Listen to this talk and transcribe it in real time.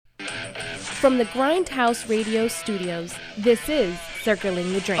From the Grindhouse Radio Studios, this is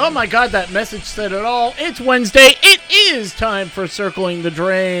Circling the Drain. Oh my God, that message said it all. It's Wednesday. It is time for Circling the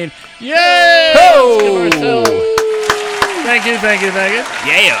Drain. Yay! Let's give ourselves. Thank you.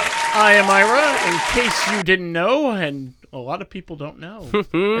 Yeah. I am Ira, in case you didn't know, and a lot of people don't know.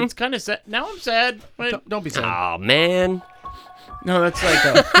 It's kind of sad. Now I'm sad. Don't be sad. Oh, man. No, that's like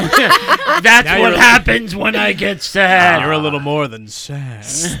that's Now what you're- happens when I get sad. You're a little more than sad.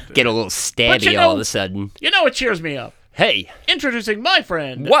 Get a little But stabby you know- all of a sudden. You know what cheers me up? Hey. Introducing my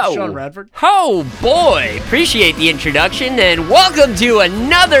friend, Whoa. Sean Radford. Oh, boy. Appreciate the introduction, and welcome to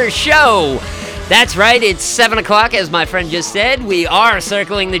another show. That's right, it's 7 o'clock, as my friend just said. We are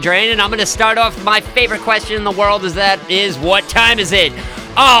Circling the Drain, and I'm going to start off with my favorite question in the world, is what time is it?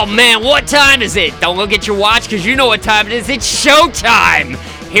 Oh, man, what time is it? Don't look at your watch, because you know what time it is. It's showtime!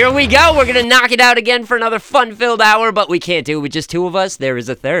 Here we go. We're going to knock it out again for another fun-filled hour, but we can't do it with just two of us. There is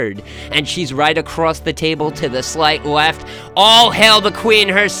a third, and she's right across the table to the slight left. All hail the queen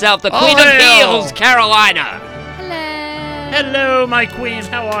herself, the queen of hail. heels, Carolina. Hello. Hello, my queen.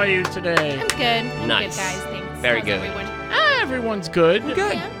 How are you today? I'm good. Nice. Good, guys. Thanks. Very How's good. everyone? Everyone's good. Good.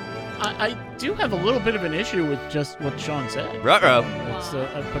 Yeah. I do have a little bit of an issue with just what Sean said. Ruh-roh. It's,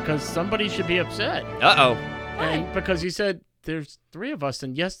 because somebody should be upset. Uh-oh. And because he said there's three of us,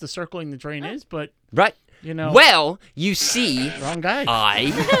 and yes, the Circling the Drain is, but, Right. you know, Well, you see, wrong guy.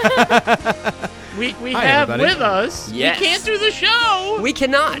 We Hi, have everybody. with us, Yes. we can't do the show. we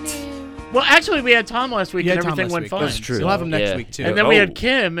cannot. Well, actually, we had Tom last week, Yeah, and Tom everything last went week. fine. That's true. So, We'll have him next yeah. week, too. And then we Oh, had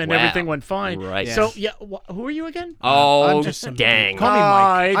Kim, and wow. everything went fine. Right. Yeah. So, yeah, who are you again? Oh, I'm just some- dang. Call me Mike.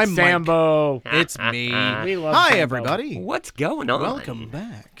 Hi, it's I'm Mike. Sambo. It's me. We love Hi, Sambo. everybody. What's going on? Welcome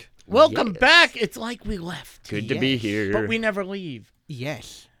back. Welcome Yes. back. It's like we left. Good to be here. But we never leave.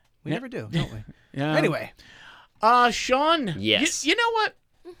 Yes. We Yeah. never do, don't we? Yeah. Anyway. Sean. Yes. You know what?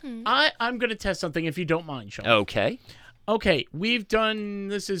 I'm going to test something if you don't mind, Sean. Okay. Okay, we've done,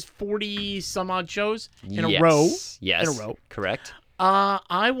 this is 40 some odd shows in Yes. a row. Yes. In a row. Correct.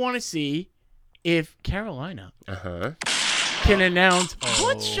 I want to see if Carolina Uh-huh. can announce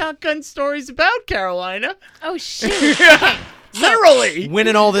what's Shotgun Stories about, Carolina. Oh, shoot. Literally.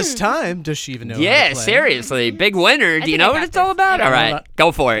 Winning all this time, does she even know how Yeah, to play? seriously. Big winner. Do you think know I what got it's all this. about? I All know right. that.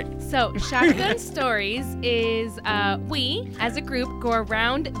 Go for it. So, Shotgun Stories is we, as a group, go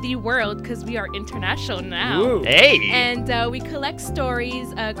around the world because we are international now. Woo. Hey. And we collect stories,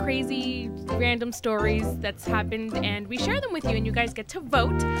 crazy, random stories that's happened, and we share them with you, and you guys get to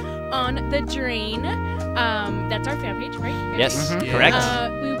vote on the Drain. That's our fan page, right? Yes. Mhm.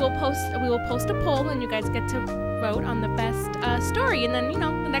 Correct. We will post a poll, and you guys get to vote on the best story, and then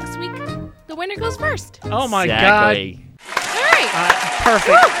the next week the winner goes first. Oh, my Exactly. All right. God.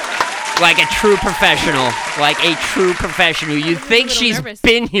 Perfect. Like a true professional. Like a true professional. You'd think little she's nervous.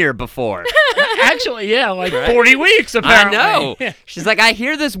 been here before. Actually, yeah, like Right. 40 weeks, I apparently. know. She's like, I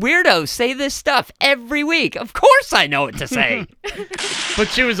hear this weirdo say this stuff every week. Of course I know what to say. But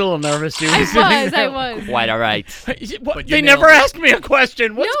she was a little nervous. She was I sitting was. there. Quite all right. What? But you They nailed never it. asked me a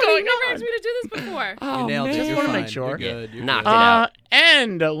question. What's no, going you never on? asked me to do this before. Oh, You nailed it. man. You're wanna fine. make sure. You're good. You're Knock good. it out.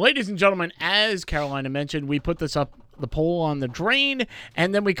 And ladies and gentlemen, as Carolina mentioned, we put this up the poll on the Drain,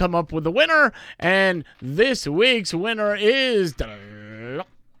 and then we come up with the winner. And this week's winner is the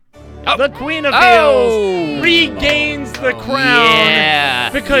Queen of Oh. Heels regains the crown Yeah.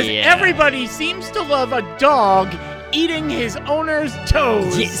 because Yeah. everybody seems to love a dog eating his owner's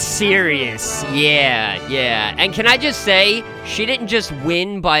toes. Yeah, serious. Yeah. And can I just say, she didn't just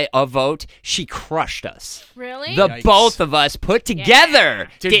win by a vote, she crushed us. Really? The Yikes. both of us put together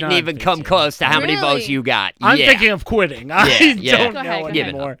Did didn't not even think come so. close to how many Really? votes you got. I'm Yeah. thinking of quitting. I Yeah. don't Go know ahead, go Give it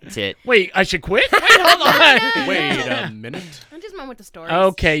anymore. up. That's it. Wait, I should quit? Wait, hold on. Wait a minute. I just went with the stories.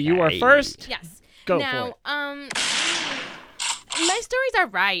 Okay, you are Hey. first. Yes. Go now, for it. My stories are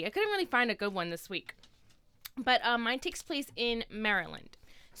right. I couldn't really find a good one this week. But mine takes place in Maryland.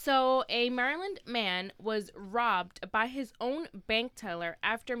 So, a Maryland man was robbed by his own bank teller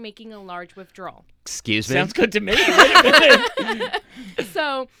after making a large withdrawal. Excuse me? Sounds good to me. Wait a minute.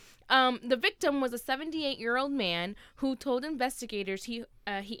 So, the victim was a 78-year-old man who told investigators he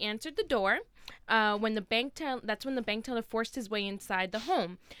answered the door when the bank teller forced his way inside the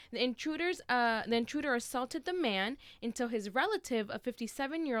home. The intruder assaulted the man until his relative, a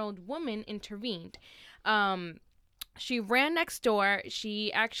 57-year-old woman, intervened. She ran next door.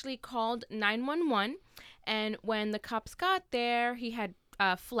 She actually called 911, and when the cops got there, he had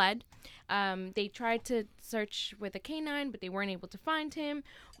fled. They tried to search with a canine, but they weren't able to find him.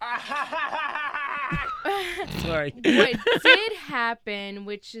 Sorry. What did happen,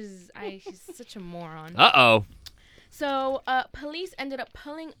 which is, he's such a moron. Uh-oh. So, police ended up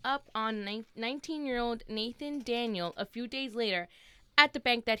pulling up on 19-year-old Nathan Daniel a few days later at the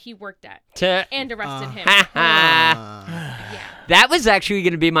bank that he worked at and arrested him. Yeah. That was actually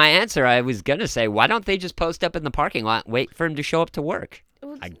going to be my answer. I was going to say, why don't they just post up in the parking lot and wait for him to show up to work?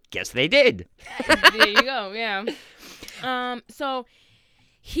 I guess they did. There you go, yeah. So,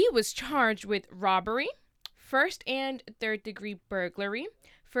 he was charged with robbery, first and third degree burglary,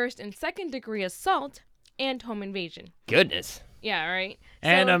 first and second degree assault, and home invasion. Goodness. Yeah, right?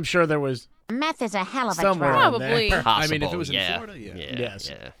 And So- I'm sure there was Meth is a hell of a somewhere drug. in Probably. there. I mean, if it was in yeah. Florida, yeah. Yes.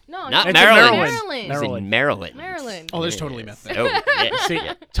 Yeah. No, Not It's in Maryland. Maryland. It's in Maryland. Maryland. Oh, there's totally meth there. Oh, yeah. See,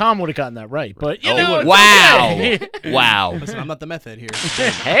 Tom would have gotten that right, but you Oh, know, it's wow. okay. Wow. Listen, I'm not the meth head here.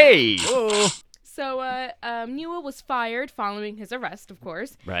 Hey. So, Newell was fired following his arrest, of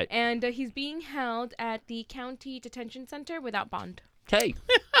course. Right. And he's being held at the county detention center without bond. Hey.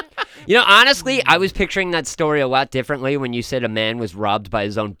 You know, honestly, I was picturing that story a lot differently when you said a man was robbed by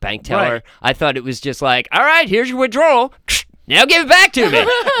his own bank teller. Right. I thought it was just like, all right, here's your withdrawal. Now give it back to me.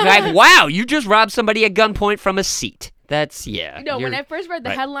 Like, wow, you just robbed somebody at gunpoint from a seat. That's, yeah. No, when you're- I first read the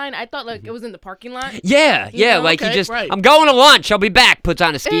right. headline, I thought like it was in the parking lot. Yeah, yeah, know? like he Okay, just, right. I'm going to lunch, I'll be back, puts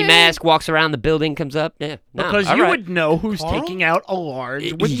on a ski mask, walks around the building, comes up. Yeah, no, Because all you right. would know who's Carl? taking out a large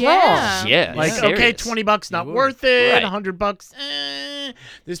Yeah. withdrawal. Yeah, Like, serious. okay, $20 not You would. worth it. Right. $100,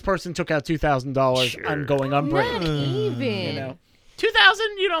 this person took out $2,000. Sure. I'm going on break. Not even. You know, 2,000.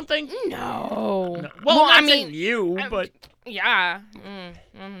 You don't think? No. Well, I I'm not saying mean, you, but yeah.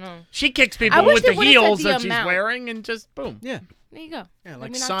 I don't know. she kicks people I wish with they the would've said heels the that she's amount. wearing, and just boom. Yeah, There you go. yeah, Let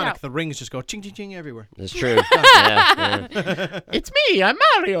like me knock Sonic, out. the rings just go ching, ching, ching everywhere. That's true. yeah. It's me. I'm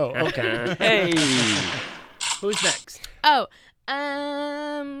Mario. Okay. Hey. Who's next? Oh,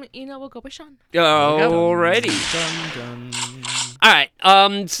 we'll go with Sean. Alrighty. Dun, dun. All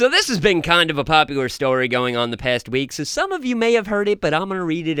right. So this has been kind of a popular story going on the past week, so some of you may have heard it, but I'm going to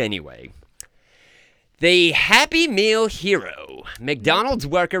read it anyway. The Happy Meal hero. McDonald's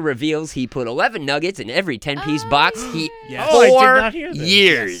worker reveals he put 11 nuggets in every 10-piece box he Yes. Oh, I did 4 not hear this.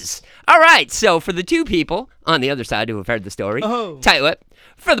 years. All right, so for the two people on the other side who have heard the story, Oh. tell you what,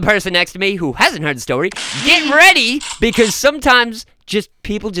 for the person next to me who hasn't heard the story, get ready because sometimes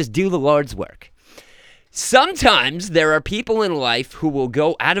people just do the Lord's work. Sometimes there are people in life who will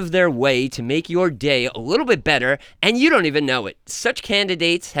go out of their way to make your day a little bit better, and you don't even know it. Such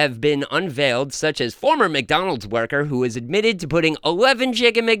candidates have been unveiled, such as former McDonald's worker who has admitted to putting 11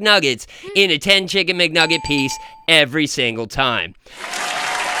 Chicken McNuggets in a 10 Chicken McNugget piece every single time.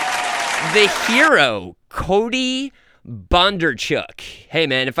 The hero, Cody Bondarchuk. Hey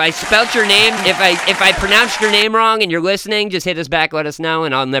man, if I spelt your name, if I pronounced your name wrong and you're listening, just hit us back, let us know,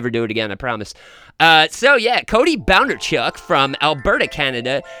 and I'll never do it again, I promise. Cody Bondarchuk from Alberta,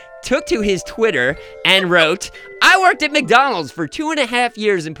 Canada, took to his Twitter and wrote, I worked at McDonald's for 2.5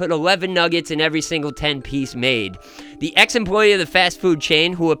 years and put 11 nuggets in every single 10-piece made. The ex-employee of the fast food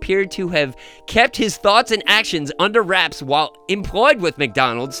chain, who appeared to have kept his thoughts and actions under wraps while employed with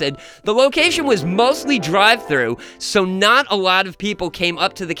McDonald's, said the location was mostly drive-through, so not a lot of people came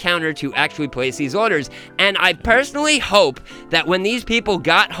up to the counter to actually place these orders. And I personally hope that when these people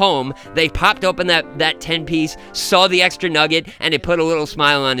got home, they popped open that 10-piece, saw the extra nugget, and it put a little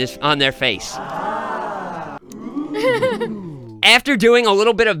smile on their face. After doing a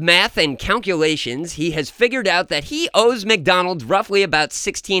little bit of math and calculations, he has figured out that he owes McDonald's roughly about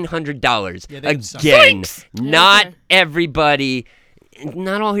 $1,600. Yeah, they suck. Again, not Okay. everybody,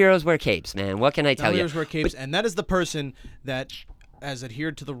 not all heroes wear capes, man. What can I tell you? Heroes wear capes, and that is the person that has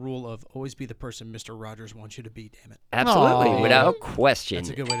adhered to the rule of always be the person Mr. Rogers wants you to be, damn it. Absolutely, Aw. without question. That's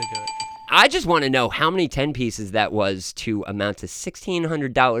a good way to do it. I just want to know how many 10 pieces that was to amount to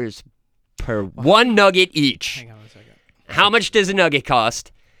 $1,600 per one nugget each. Hang on a second. How much does a nugget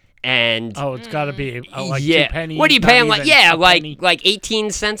cost? And Oh, it's got to be like yeah, 2 pennies. what are you not paying? Like even a penny. like 18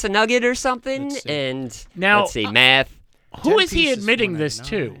 cents a nugget or something. Let's see. And Now, let's see, math. Who 10 is he uh, pieces, admitting this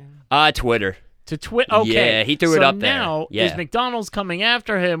to? $4.99. Twitter. To Okay. Yeah, he threw it so up there. now Yeah. is McDonald's coming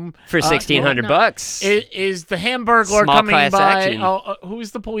after him For $1,600 bucks. Is the Hamburglar Small coming class by? action.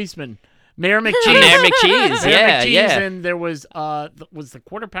 Who's the policeman? Mayor McCheese. Mayor McCheese, Mayor yeah, McCheese, yeah. And there was the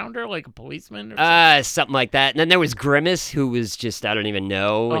quarter pounder like a policeman? Or something? Something like that. And then there was Grimace, who was just, I don't even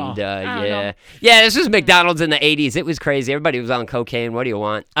know. And I don't know. Yeah, this was McDonald's in the 80s. It was crazy. Everybody was on cocaine. What do you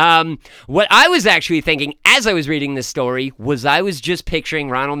want? What I was actually thinking as I was reading this story was I was just picturing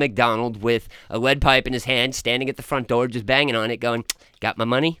Ronald McDonald with a lead pipe in his hand, standing at the front door, just banging on it, going, got my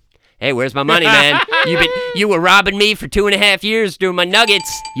money? Hey, where's my money, man? You were robbing me for 2.5 years doing my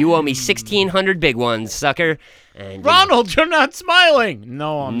nuggets. You owe me 1,600 big ones, sucker. And Ronald, you're not smiling.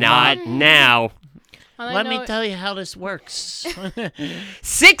 No, I'm not now. All I Let know- me tell you how this works.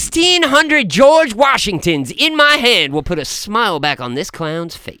 1,600 George Washingtons in my hand will put a smile back on this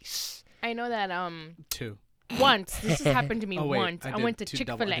clown's face. I know that 2. once this has happened to me Oh wait, once. I did went to two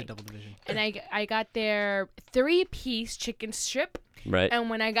Chick-fil-A double- I did double division. and I got their 3-piece chicken strip, Right. and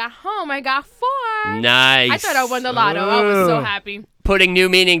when I got home, I got 4. Nice. I thought I won the lotto. I was so Ooh. happy. Putting new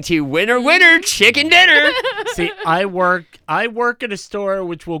meaning to winner, winner, chicken dinner. See, I work at a store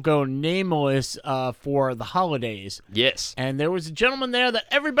which will go nameless for the holidays. Yes. And there was a gentleman there that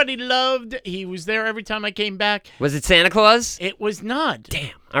everybody loved. He was there every time I came back. Was it Santa Claus? It was not.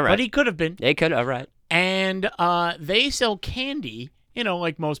 Damn. All But right. he could have been. They could. All right. And they sell candy,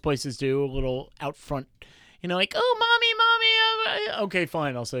 like most places do, a little out front. Like, oh, mommy. Okay,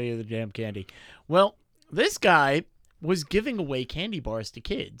 fine, I'll sell you the damn candy. Well, this guy was giving away candy bars to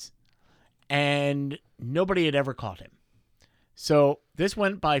kids, and nobody had ever caught him. So this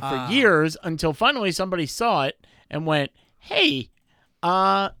went by for years until finally somebody saw it and went, hey,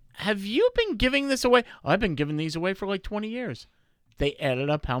 have you been giving this away? I've been giving these away for like 20 years. They added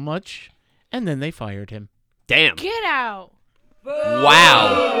up how much, and then they fired him. Damn. Get out.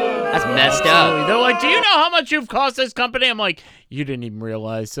 Wow. That's messed up. They're like, do you know how much you've cost this company? I'm like, you didn't even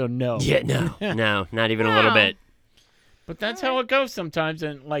realize, so no. Yeah, no. No, not even a little Wow. bit. But that's how it goes sometimes,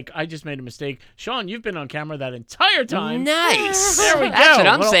 and I just made a mistake. Sean, you've been on camera that entire time. Nice. There we That's go. what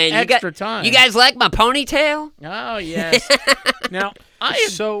I'm Little saying. extra time. You guys like my ponytail? Oh, yes. Now,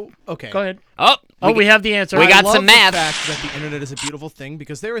 So, okay. Go ahead. Oh, We have the answer. we got I love some math. the fact that the internet is a beautiful thing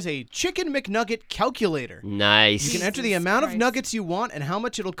because there is a Chicken McNugget calculator. nice. You can enter the Jesus amount of Christ. nuggets you want and how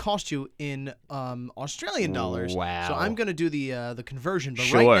much it'll cost you in Australian dollars. Wow. So I'm going to do the conversion, but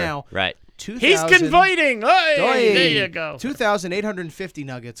Sure. right now, Right. 2,000 He's converting. Hey, Hey, there you go. 2,850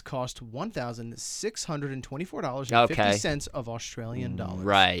 nuggets cost $1,624.50 of Australian dollars.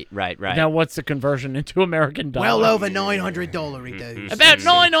 Right. Now, what's the conversion into American dollars? Well over $900 it is. About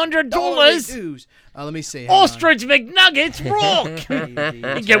 $900. Let me see. hang on. Ostrich McNuggets rock.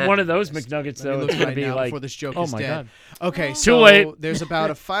 You You get one of those McNuggets, Let me though. look It's going right to be now like, before this joke oh is my dead. God. Okay, Too late. so there's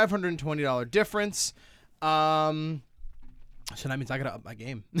about a $520 difference. So that means I gotta up my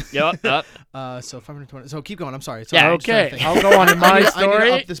game. Yep. So 520. So keep going. I'm sorry. Yeah, I'm just trying to okay. think. I'll go on to my I need to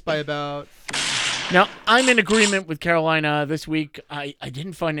story. up this by about. Now, I'm in agreement with Carolina this week. I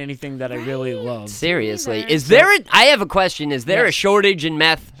didn't find anything that I really loved. Seriously, Neither. is there? I have a question. Is there a Yes. shortage in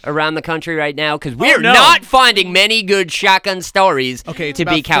meth around the country right now? Because we're no. not finding many good shotgun stories Okay, it's to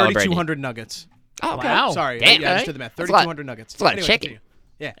about be calibrated. 3,200 nuggets. Oh, okay. Wow. Sorry. Damn. Yeah, I just did the math. That's a lot. 3,200 nuggets. That's a lot of Anyway, chicken. continue.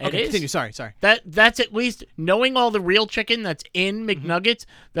 Yeah. It Okay. is. Continue. Sorry. That's at least knowing all the real chicken that's in McNuggets.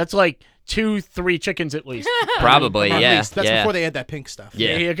 That's like 2-3 chickens at least. Probably, Or at yeah. least. That's yeah. before they add that pink stuff.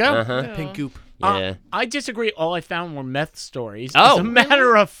 Yeah. There you go. Uh-huh. That pink goop. Yeah. I disagree. All I found were meth stories. Oh. As a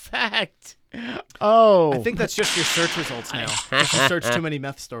matter of fact. Oh. I think that's just your search results now. If you search too many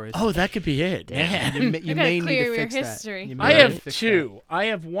meth stories. Oh, that could be it. Man. You gotta may need clear to your fix history. that. You may I need to have fix two. I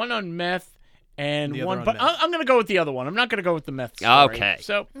have one on meth and The other one, on but meth. I'm going to go with the other one. I'm not going to go with the meth story. Okay.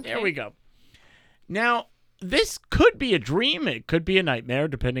 So there we go. Now, this could be a dream. It could be a nightmare,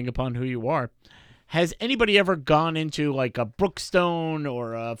 depending upon who you are. Has anybody ever gone into like a Brookstone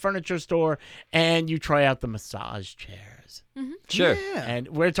or a furniture store and you try out the massage chairs? Sure. Yeah. And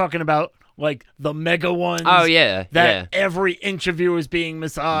we're talking about like the mega ones. Oh yeah. That every inch of you is being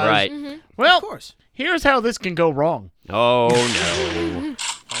massaged. Right. Well, Of course. here's how this can go wrong. Oh no.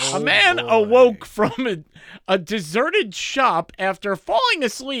 A man awoke from a deserted shop after falling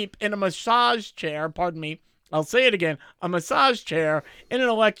asleep in a massage chair. Pardon me. I'll say it again. A massage chair in an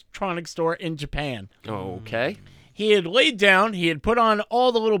electronics store in Japan. Okay. He had laid down. He had put on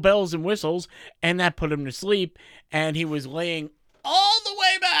all the little bells and whistles, and that put him to sleep. And he was laying all the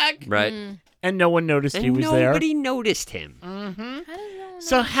way back, Right. and no one noticed And he was there. nobody noticed him.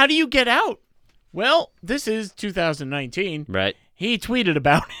 So how do you get out? Well, this is 2019. Right. He tweeted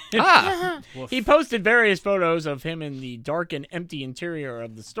about it. Ah. He posted various photos of him in the dark and empty interior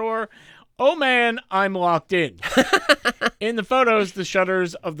of the store. Oh man, I'm locked in. In the photos, the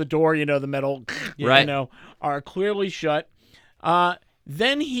shutters of the door, the metal, Right. are clearly shut.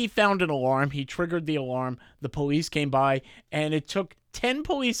 Then he found an alarm. He triggered the alarm. The police came by, and it took 10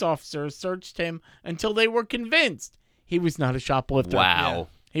 police officers searched him until they were convinced he was not a shoplifter. Wow.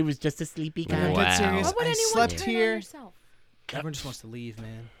 He was just a sleepy guy. Wow. Dead serious. Why would I anyone slept turn on here. yourself? Everyone just wants to leave,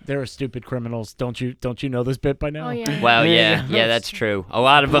 man. They're stupid criminals. Don't you know this bit by now? Oh yeah. Well, Yeah. yeah, that's true. A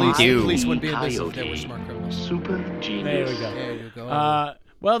lot of them Police do. wouldn't be in this if they were smart criminals. There we go. There you go.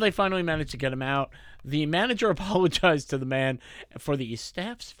 Well, they finally managed to get him out. The manager apologized to the man for the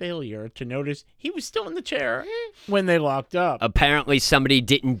staff's failure to notice he was still in the chair when they locked up. Apparently, somebody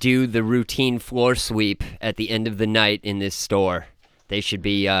didn't do the routine floor sweep at the end of the night in this store. They should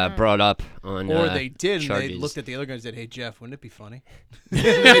be brought up on Or they did, charges. and they looked at the other guy and said, "Hey, Jeff, wouldn't it be funny?"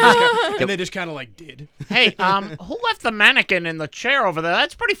 and they just kind of like did. Hey, who left the mannequin in the chair over there?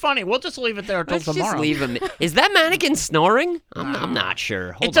 That's pretty funny. We'll just leave it there till Let's tomorrow. just leave him. Is that mannequin snoring? I'm not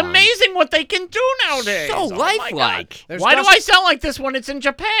sure. Hold It's on. amazing what they can do nowadays. So Oh my God. lifelike. There's Why do dust- I sound like this when it's in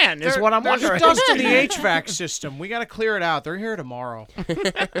Japan? Is what I'm There's wondering. dust in the HVAC system. We got to clear it out. They're here tomorrow.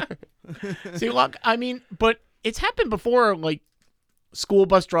 See, look, I mean, but it's happened before. Like school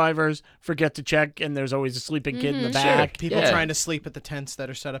bus drivers forget to check, and there's always a sleeping kid in the back. People Yeah. trying to sleep at the tents that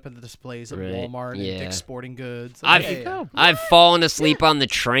are set up in the displays at Right, Walmart yeah. and Dick's Sporting Goods. I've Yeah, yeah. I've fallen asleep on the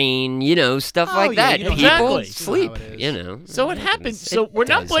train. Stuff Oh, like yeah, that. you know, People exactly. sleep. You know how it is. So it happens. So we're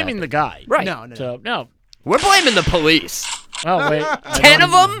not does blaming happen. the guy, Right. No, no. So no. We're blaming the police. Oh wait, 10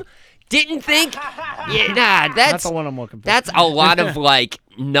 of them didn't think. Yeah, nah, That's that's the one I'm looking for. that's a lot of like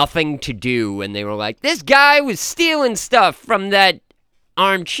nothing to do. And they were like, this guy was stealing stuff from that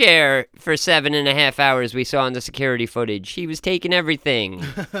armchair for 7.5 hours we saw in the security footage. He was taking everything.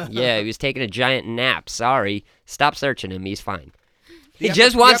 Yeah, he was taking a giant nap. Sorry. Stop searching him. He's fine. He You have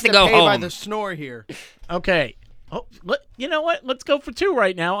just you wants have to go pay by home. the snore here. Okay. Oh, you know what? Let's go for 2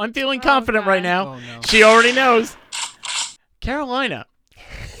 right now. I'm feeling confident right God. now. Oh, no. She already knows. Carolina,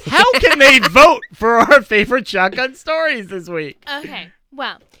 how can they vote for our favorite shotgun stories this week? Okay.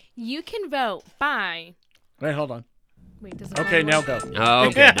 Well, you can vote by. Wait, hold on. Wait, does the Okay, phone now work? go.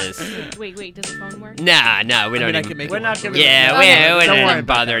 Oh, goodness. Wait, does the phone work? Nah, we don't I even. can make We're it not work. giving. Yeah, Don't we worry don't about even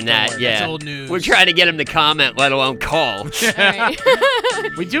bothering that. Don't worry. Yeah. That's old news. We're trying to get him to comment, let alone call. All right.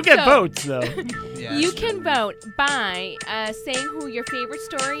 We do get So- votes though. Yeah, You that's true. can vote by saying who your favorite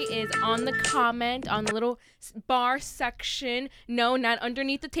story is on the comment on the little bar section. No, not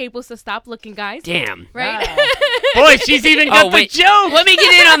underneath the table. So stop looking, guys. Damn. Right? Boy, she's even got Oh, the wait. joke. Let me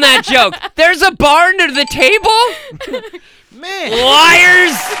get in on that joke. There's a bar under the table? Man.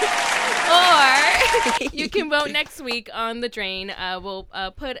 Liars! Or you can vote next week on the drain. We'll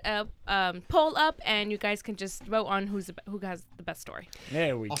put a poll up, and you guys can just vote on who has the best story.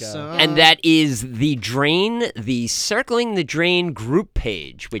 There we Awesome. And that is the Circling the Drain group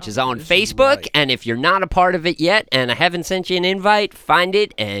page, which is on Facebook. right. And if you're not a part of it yet and I haven't sent you an invite, find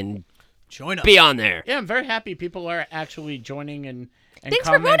it and Join us. be on there. Yeah, I'm very happy people are actually joining and Thanks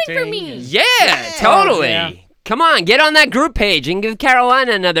for voting for commenting me. and- Yeah, totally. Yeah. Come on, get on that group page and give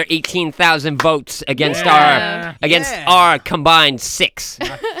Carolina another 18,000 votes against Yeah. our combined 6.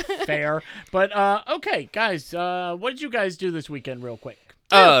 Fair. But okay, guys, what did you guys do this weekend real quick?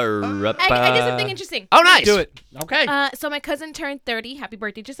 I did something interesting. Oh, nice. Do it. Okay. So my cousin turned 30. Happy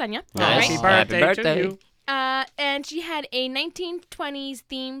birthday, Jasenia. Nice. Happy Right? birthday, Happy to birthday. you. And she had a 1920s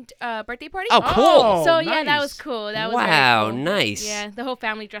themed birthday party. Oh, cool. Oh, So yeah, that nice. was cool. That was very Wow, cool. nice. Yeah, the whole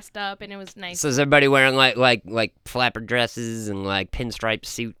family dressed up, and it was nice. So is everybody wearing like flapper dresses and like pinstripe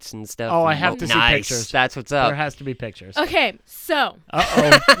suits and stuff? Oh, I have to see nice. pictures. That's what's There up. has to be pictures. Okay, so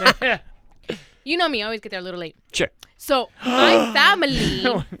Uh-oh. you know me, I always get there a little late. Sure. So my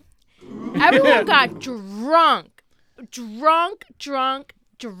family, everyone got drunk.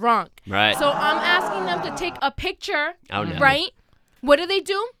 Right. So I'm asking them to take a picture. Oh, no. Right? What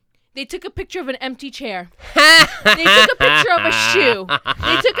do? They took a picture of an empty chair. They took a picture of a shoe.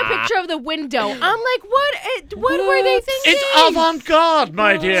 They took a picture of the window. I'm like, what were they thinking? It's avant-garde,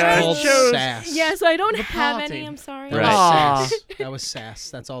 my dear. It's It called shows- sass. Yeah, so I don't The have party. any. I'm sorry. Right. Aw. That was sass.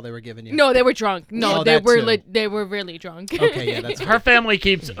 That's all they were giving you. No, they were drunk. No, Oh, they that were too. they were really drunk. Okay, yeah, that's Her family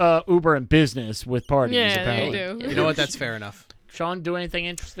keeps Uber in business with parties, Yeah, they apparently. do. You know what? That's fair enough. Sean, do anything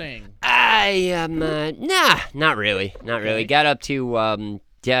interesting? I am not really. Okay. Got up to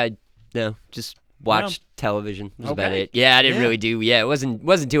no, just watched television. Was about Okay. it. Yeah, I didn't Yeah. really do. Yeah, it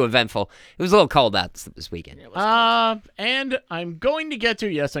wasn't too eventful. It was a little cold out this weekend. And I'm going to get to,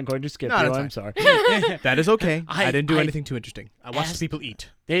 yes, I'm going to skip No, you. that's I'm fine. sorry. That is okay. I- I didn't do I- anything too interesting. I watched asked- people eat.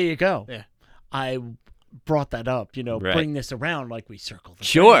 There you go. Yeah. I brought that up, Right. bring this around like we circle the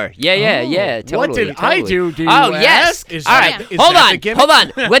Sure. Yeah. Oh, Totally. what did I totally. do, do you Oh yes. ask? Is All that- right. is Hold that the on. gimmick? Hold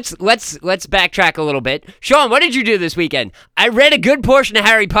on. Let's backtrack a little bit. Sean, what did you do this weekend? I read a good portion of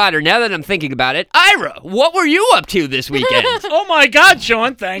Harry Potter. Now that I'm thinking about it, Ira, what were you up to this weekend? Oh my God,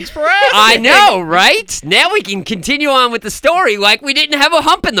 Sean, thanks for asking. I know, right? Now we can continue on with the story like we didn't have a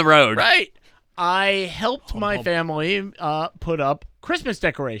hump in the road. Right. I helped my family put up Christmas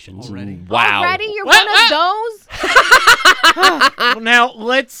decorations. Wow. Already, you're What? one of those. Well, now,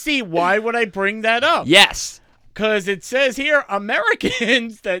 let's see. Why would I bring that up? Yes. Because it says here,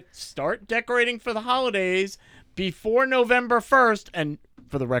 Americans that start decorating for the holidays before November 1st, and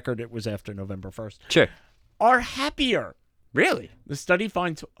for the record, it was after November 1st, Sure. are happier. Really? The study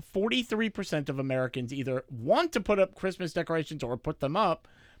finds 43% of Americans either want to put up Christmas decorations or put them up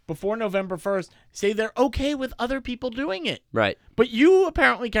before November 1st, say they're okay with other people doing it. Right. But you,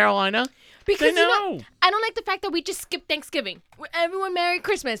 apparently, Carolina, Because say you know, no. I don't like the fact that we just skip Thanksgiving. Everyone Merry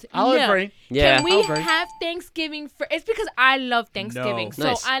Christmas. I'll No. agree. Yeah. Can we I'll agree. have Thanksgiving for? It's because I love Thanksgiving, No. so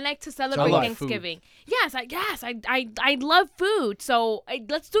Nice. I like to celebrate love Thanksgiving. Yes, I love food. So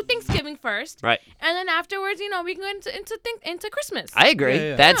let's do Thanksgiving first, Right. and then afterwards, we can go into Christmas. I agree.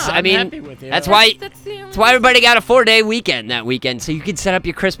 Yeah. That's. Yeah, I I'm mean, happy with you. that's why. That's the That's why everybody got a 4-day weekend that weekend, so you can set up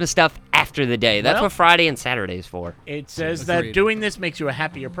your Christmas stuff after the day. That's Well- what Friday and Saturday is for. It says that Agreed. doing this makes you a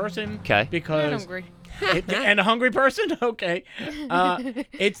happier person. Okay. I Because don't agree. and a hungry person? Okay.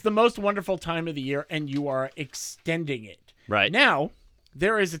 It's the most wonderful time of the year, and you are extending it. Right. Now,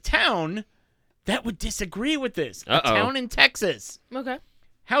 there is a town that would disagree with this. Uh-oh. A town in Texas. Okay.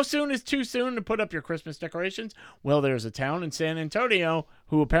 How soon is too soon to put up your Christmas decorations? Well, there's a town in San Antonio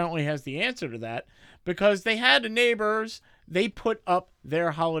who apparently has the answer to that because they had neighbors. They put up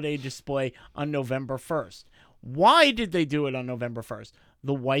their holiday display on November 1st. Why did they do it on November 1st?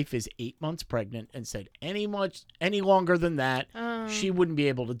 The wife is 8 months pregnant and said any longer than that, she wouldn't be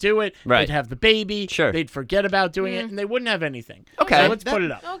able to do it. Right. They'd have the baby. Sure. They'd forget about doing it, and they wouldn't have anything. Okay. So let's put it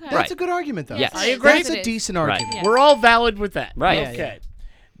up. Okay. That's Right. a good argument, though. Yes. I agree. That's Yes, a it is. decent Right. argument. Yeah. We're all valid with that. Right. Yeah, Okay.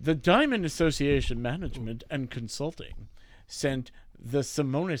 The Diamond Association Management and Consulting sent the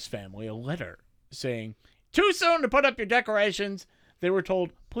Simonis family a letter saying, too soon to put up your decorations. They were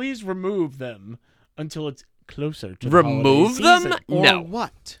told, please remove them until it's closer to the Remove holiday them? season." Or No.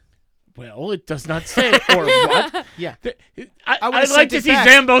 what? Well, it does not say or what. Yeah. I'd would've like sent to it see back.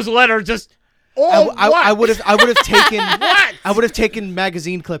 Zambo's letter just. Oh, what? I would have taken What? I would have taken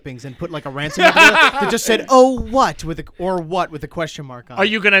magazine clippings and put like a ransom note that just said "Oh what" with a question mark on. Are it.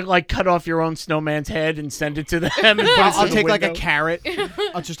 you gonna like cut off your own snowman's head and send it to them? And put it I'll in the take like a window? carrot.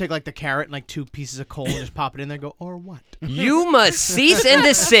 I'll just take like the carrot and like 2 pieces of coal and just pop it in there. And go or what? You must cease and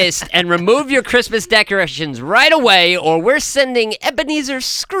desist and remove your Christmas decorations right away, or we're sending Ebenezer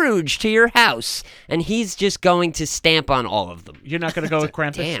Scrooge to your house, and he's just going to stamp on all of them. You're not gonna go with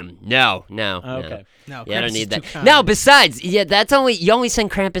Krampus. Damn. No. Okay. No, Yeah, I Krampus don't is need too that. kind. No, besides, yeah, you only send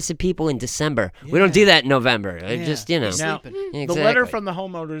Krampus to people in December. We don't do that in November. Yeah. Just, Now, Sleeping. Exactly. the letter from the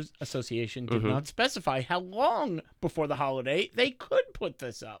Homeowners Association did not specify how long before the holiday they could put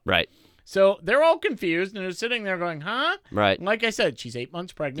this up. Right. So they're all confused and they're sitting there going, huh? Right. Like I said, she's 8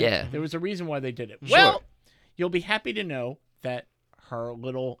 months pregnant. Yeah. There was a reason why they did it. Sure. Well, you'll be happy to know that her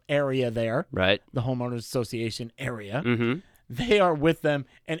little area there, Right. the Homeowners Association area, Mm-hmm. they are with them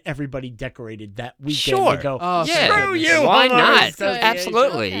and everybody decorated that weekend. Sure. They go, Oh, Yeah. screw you, Why Homeowners not? Association.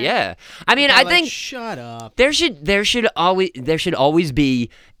 Absolutely. Okay. Yeah. I mean, They're I like, think shut up. there should always be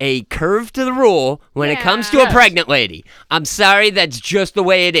a curve to the rule when it comes to Yeah. a pregnant lady. I'm sorry, that's just the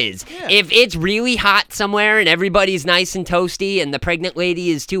way it is. Yeah. If it's really hot somewhere and everybody's nice and toasty and the pregnant lady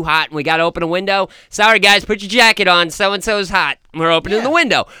is too hot and we got to open a window, sorry guys, put your jacket on, so and so's hot. We're opening Yeah. the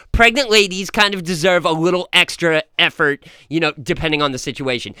window. Pregnant ladies kind of deserve a little extra effort, depending on the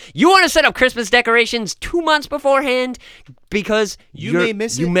situation. You want to set up Christmas decorations 2 months beforehand because You may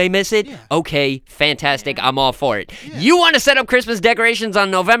miss You it. may miss it. Yeah. Okay, fantastic. I'm all for it. You want to set up Christmas decorations on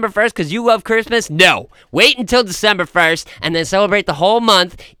November 1st because you love Christmas? No. Wait until December 1st and then celebrate the whole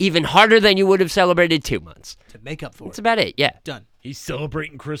month even harder than you would have celebrated 2 months. To make up for That's it. about it. Yeah. Done. He's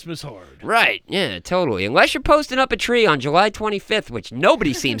celebrating Christmas hard. Right. Yeah, totally. Unless you're posting up a tree on July 25th, which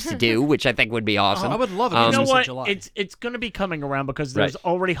nobody seems to do, which I think would be awesome. I would love it. Um, You know Christmas in what? July. It's going to be coming around because there's Right.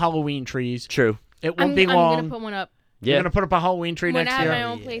 already Halloween trees. True. It won't I'm be long. gonna put one up. You're Yeah. going to put up a Halloween tree When I next have year. my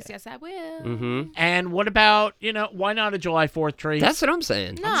own place, yes, I will. Mm-hmm. And what about, why not a July 4th tree? That's what I'm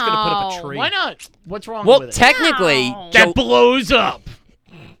saying. No. I'm just gonna put up a tree. Why not? What's wrong Well, with it? technically, No. That blows up.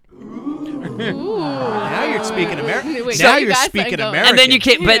 Now you're speaking American. Wait, now you you're guys speaking go. American. and then you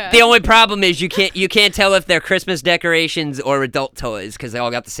can't. But Yeah. the only problem is you can't tell if they're Christmas decorations or adult toys because they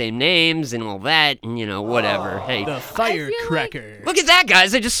all got the same names and all that and whatever. Hey, The firecracker. look at that,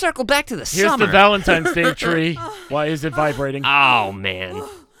 guys! They just circled back to the Here's summer. the Valentine's Day tree. Why is it vibrating? Oh man,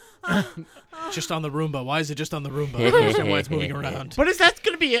 Just on the Roomba. Why is it just on the Roomba? I don't understand why it's moving around. But is that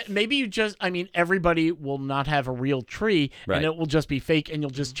going to be it? Maybe everybody will not have a real tree, Right. and it will just be fake, and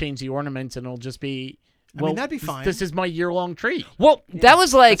you'll just change the ornaments, and it'll just be. Well, that'd be fine. This is my year-long tree. well, that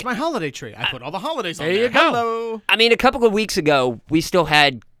was like It's my holiday tree. I put all the holidays on There there. you go. Hello. I mean, a couple of weeks ago, we still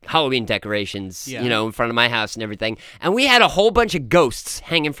had Halloween decorations, Yeah. in front of my house and everything. And we had a whole bunch of ghosts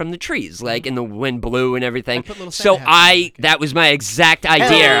hanging from the trees, like in the wind blew and everything. put little So Santa hats on that was my exact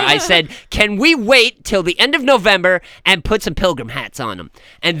idea. I said, can we wait till the end of November and put some pilgrim hats on them?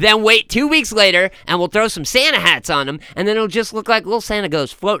 And then wait 2 weeks later and we'll throw some Santa hats on them. And then it'll just look like little Santa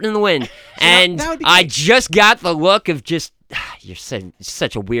ghosts floating in the wind. And that would be I great. just got the look of just, you're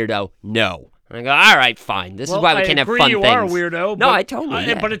such a weirdo. No. And I go, all right, fine. This is why we I can't have agree fun you things. are a weirdo. No, but, I totally.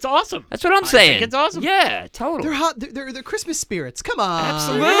 Yeah. But it's awesome. That's what I'm I saying. think it's awesome. Yeah, totally. They're hot. They're Christmas spirits. Come on.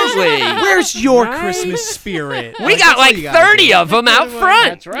 Absolutely. Where's your Right? Christmas spirit? We got that's all like you gotta 30 do. of them out front.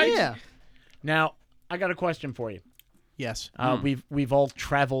 That's right. Yeah. Now, I got a question for you. Yes. We've all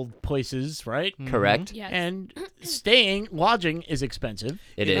traveled places, right? Correct. Yes. And lodging is expensive.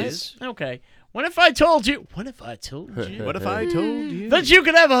 It is. Okay. What if I told you? What if I told you What if I told you? that you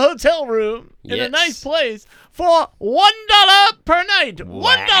could have a hotel room in a Yes. nice place for $1 per night?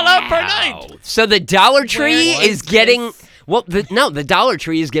 $1 per night. So the Dollar Tree Where is was getting. this? Well, the Dollar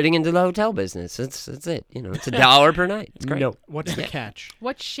Tree is getting into the hotel business. That's it. It's $1 per night. It's great. No. What's the catch?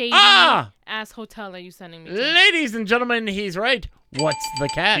 What shady Ah! ass hotel are you sending me to? Ladies and gentlemen, he's right. What's the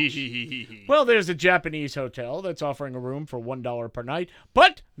catch? Well, there's a Japanese hotel that's offering a room for $1 per night,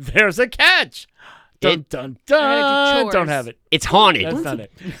 but there's a catch. Dun It- dun I gotta dun. do Don't chores. have it. It's haunted. That's not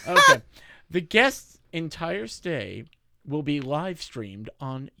it. Okay. The guest's entire stay will be live streamed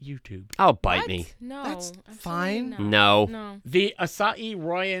on YouTube. Oh, bite What? me. No. That's absolutely fine. not. No. No. The Asahi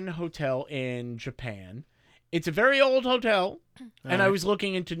Ryan Hotel in Japan. It's a very old hotel, and I was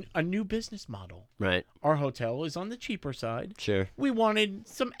looking into a new business model. Right. Our hotel is on the cheaper side. Sure. We wanted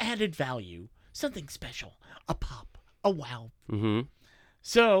some added value, something special, a pop, a wow. Mm-hmm.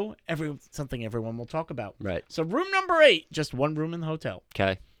 So, something everyone will talk about. Right. So, room number 8, just one room in the hotel,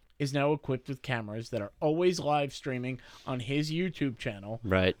 Okay. is now equipped with cameras that are always live streaming on his YouTube channel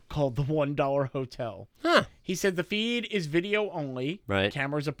Right. called the $1 Hotel. Huh. He said the feed is video only. Right.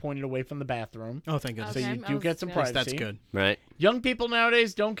 Cameras are pointed away from the bathroom. Oh, thank goodness. So Okay. you I do was get some gonna- privacy. That's good. Right. Young people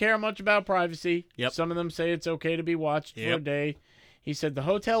nowadays don't care much about privacy. Yep. Some of them say it's okay to be watched for a Yep. day. He said the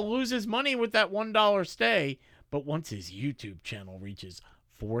hotel loses money with that $1 stay, but once his YouTube channel reaches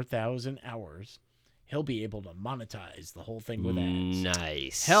 4,000 hours, he'll be able to monetize the whole thing with ads.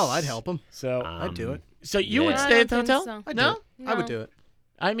 Nice. Hell, I'd help him. So, I'd do it. so you yeah. would I stay at the don't think hotel? so. I'd No? do it. I would No. do it.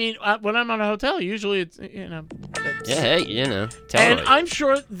 I mean, when I'm on a hotel, usually it's, that's- Yeah, hey, And totally. I'm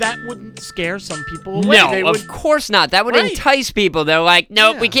sure that wouldn't scare some people away. No, They of would, course not. That would Right. entice people. They're like,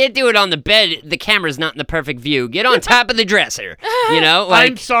 nope, we Yeah. can't do it on the bed. The camera's not in the perfect view. Get on top of the dresser. I'm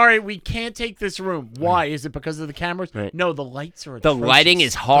Like sorry, we can't take this room. Why? Is it because of the cameras? Right. No, the lights are the atrocious. lighting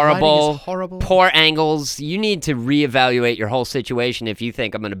is horrible. horrible. Poor angles. You need to reevaluate your whole situation if you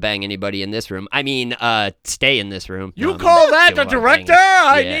think I'm going to bang anybody in this room. I mean, stay in this room. You No, call I'm that doing the a lot of director?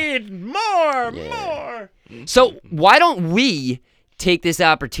 banging. I Yeah. need more, Yeah. more. So why don't we take this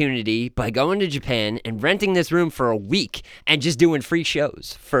opportunity by going to Japan and renting this room for a week and just doing free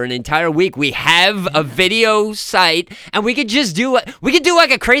shows for an entire week? We have a video site and we could just do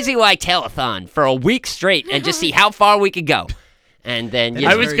like a crazy like telethon for a week straight and just see how far we could go. And then That you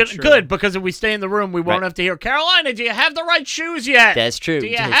is I know, was very gonna true. good because if we stay in the room, we won't Right. have to hear Carolina. Do you have the right shoes yet? that's true. Do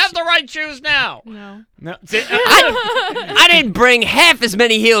you have the right shoes now? No. No. I didn't bring half as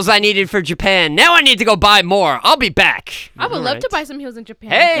many heels I needed for Japan. Now I need to go buy more. I'll be back. I would love to Alright. buy some heels in Japan.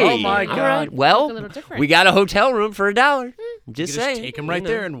 Hey! Oh my all God. right. Well, Look a little different. we got a hotel room for $1. You Just just saying. take him right you know.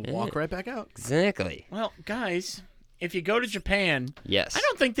 there and walk right back out. Exactly. Well, guys, if you go to Japan, Yes. I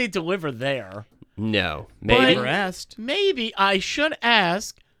don't think they deliver there. No. But- Maybe. Never asked. Maybe I should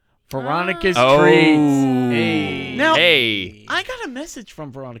ask Veronica's Oh. Treats. Hey. Now, Hey. I got a message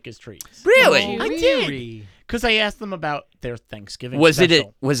from Veronica's Treats. Really? I did. Because I asked them about their Thanksgiving Was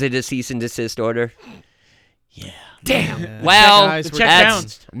special. it a cease and desist order? Yeah. Damn. Well, guys, The we're check that's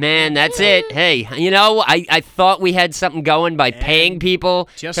bounced. man. That's it. Hey, I thought we had something going by paying people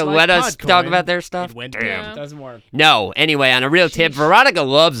just to like let us Podcoin, talk about their stuff. it went Damn. down. Doesn't work. No. Anyway, on a real tip, Veronica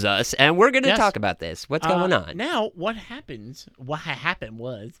loves us, and we're gonna Yes. talk about this. What's going on? Now, what happened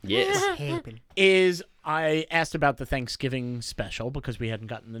was, Yes. is I asked about the Thanksgiving special because we hadn't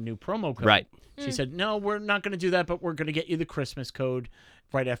gotten the new promo code. Right. She said, no, we're not going to do that, but we're going to get you the Christmas code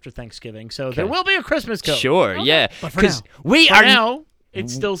right after Thanksgiving. So there will be a Christmas code. Sure. Yeah. But for Because now. we For are now,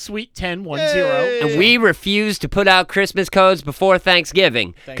 it's still Sweet 1010. And we refuse to put out Christmas codes before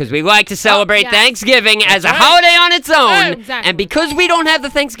Thanksgiving because we like to celebrate yes. Thanksgiving as a right. holiday on its own. Exactly. And because we don't have the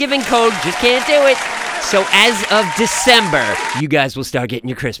Thanksgiving code, just can't do it. So as of December, you guys will start getting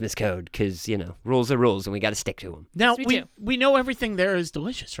your Christmas code because, rules are rules and we got to stick to them. Now, Yes, we do. we know everything there is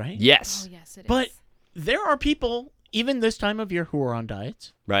delicious, right? Yes. Oh, yes, it is. But there are people even this time of year who are on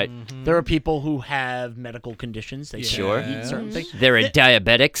diets. Right. There are people who have medical conditions. They Sure. can't eat certain things. There are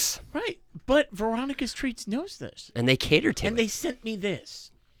diabetics, Right. But Veronica's Treats knows this. and they cater to And it. they sent me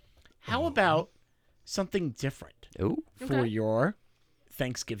this. How about something different Ooh. for Okay. your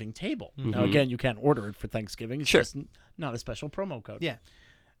Thanksgiving table? Now, again, you can't order it for Thanksgiving. It's Sure. just not a special promo code. Yeah.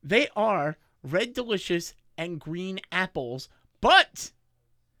 They are Red Delicious and green apples, but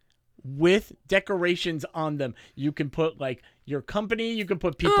with decorations on them. You can put like your company, you can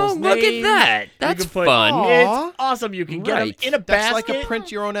put people's Oh, names. look at that. You That's can put, fun. Aw. It's awesome. You can get them Right. in a That's basket. like a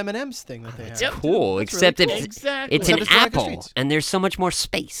print your own M&M's thing that they have. Yep. Cool, That's except really it's cool. Exactly. it's an Except it's Veronica apple, Streets. and there's so much more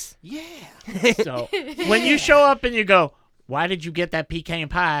space. Yeah. So when you show up and you go, why did you get that pecan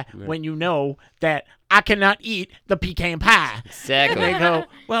pie when you know that I cannot eat the pecan pie? And Exactly. they go,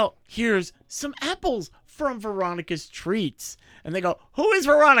 well, here's some apples from Veronica's Treats. And they go, who is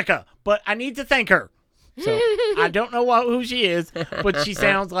Veronica? But I need to thank her. So I don't know who she is, but she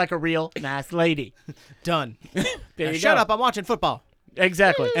sounds like a real nice lady. Done. There Now you shut go. up. I'm watching football.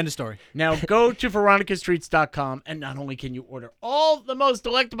 Exactly. End of story. Now go to veronicastreets.com, and not only can you order all the most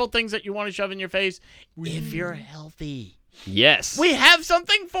delectable things that you want to shove in your face, if you're healthy, Yes. we have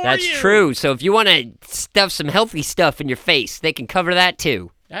something for That's you. true. So if you want to stuff some healthy stuff in your face, they can cover that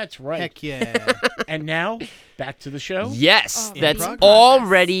too. That's right. Heck yeah. And now back to the show. Yes, Oh, that's progress.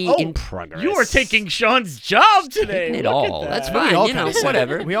 already Oh, in progress. You are taking Sean's job today. Taking it Look at all. that. That's We fine. all You know, kinda said it.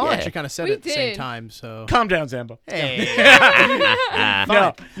 whatever. We all Yeah. actually kind of said We it at the same did. time, so. Calm down, Zambo. Hey.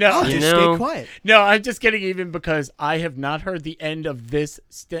 No, I'll You just know- stay quiet. no, I'm just getting even because I have not heard the end of this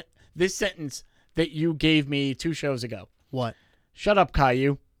sentence that you gave me 2 shows ago. What? Shut up,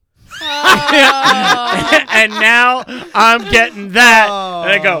 Caillou. Oh. And now I'm getting that.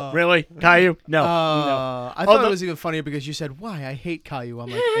 And I go, Oh. really? Caillou? No. no. I thought Although- it was even funnier because you said, why? I hate Caillou. I'm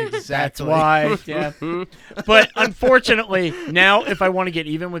like, exactly. That's why. Yeah. But unfortunately, now if I want to get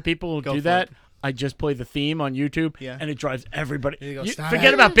even with people who Go do for that, it. I just play the theme on YouTube, Yeah. and it drives everybody. There you go. You- Stop forget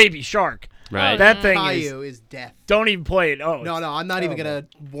it. about Baby Shark. Right. That thing is. Caillou is death. Don't even play it. Oh, No, it's no, I'm not even terrible.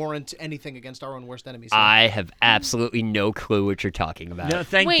 going to warrant anything against our own worst enemies. here. I have absolutely no clue what you're talking about. No,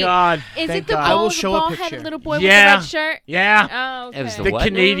 thank Wait, God. Is Thank it the God. I will bald, show a bald-headed picture. little boy Yeah. with the red shirt? Yeah. Oh, okay. It was The What?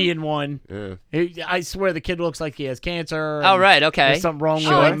 Canadian one. Uh. I swear the kid looks like he has cancer. Oh, and right, okay. There's something wrong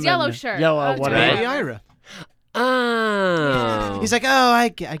Oh, with him. it's yellow and- shirt. Yellow, Okay. whatever. Baby Ira. Oh. He's like, oh, I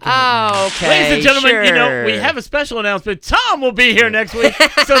get it. Oh, okay. Ladies and gentlemen, you know, sure. we have a special announcement. Tom will be here next week,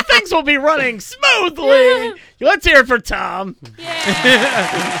 so things will be running smoothly. Let's hear it for Tom.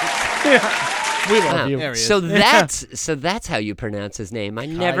 We love Wow. you. There he is. So that's how you pronounce his name. I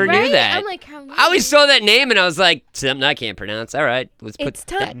never Right? knew that. I'm like, how I always saw that name and I was like, something I can't pronounce. All right, let's put It's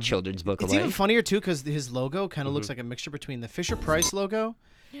Tom. that children's book It's away. even funnier, too, because his logo kind of looks Mm-hmm. like a mixture between the Fisher-Price logo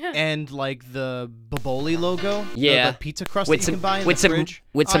and, like, the Boboli logo. Yeah. The pizza crust with that some you can buy in with the some fridge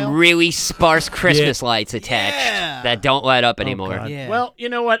with aisle. some really sparse Christmas lights attached Yeah. that don't light up Oh, anymore. God. Yeah. Well, you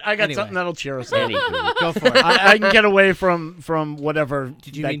know what? I got Anyway. something that'll cheer us up. Anywho. Go for it. I can get away from whatever.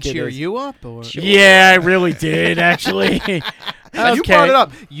 Did you that mean kid cheer is. you up? Or? Yeah, I really did, actually. Okay. You brought it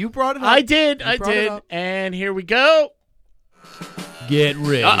up. You brought it up. I did. I brought it did. up. And here we go. Get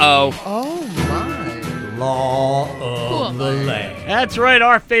ready. Uh-oh. Oh, my. Law of Cool. the land. That's right,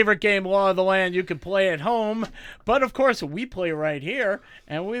 our favorite game, Law of the Land. You can play at home, but of course we play right here.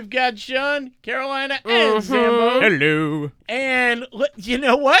 And we've got Sean, Carolina, and Sambo. Hello. And you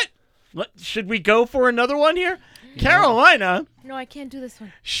know what? Should we go for another one here? Carolina, No, I can't do this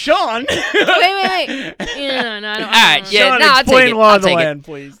one. Sean. Wait. Yeah, no, I don't. All right, yeah, Sean, no, I'll explain take it. Law I'll of the take it. Land,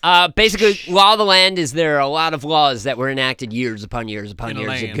 please. Basically, Law of the Land is there are a lot of laws that were enacted years upon years upon In a years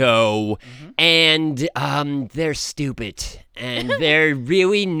land. ago, and they're stupid, and they're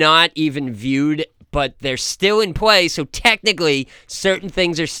really not even viewed, but they're still in play, so technically, certain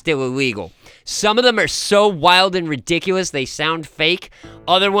things are still illegal. Some of them are so wild and ridiculous they sound fake.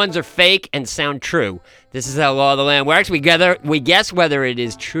 Other ones are fake and sound true. This is how Law of the Land works. We guess whether it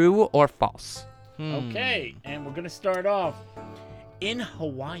is true or false. Okay, and we're going to start off in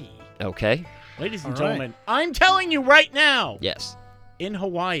Hawaii. Okay. Ladies and All right. gentlemen, I'm telling you right now, Yes. in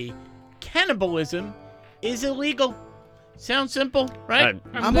Hawaii, cannibalism is illegal. Sounds simple, right?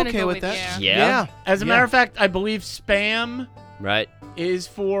 I'm gonna okay go with that. Yeah. As a matter of fact, I believe spam Right. is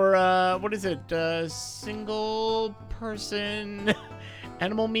for, what is it, single person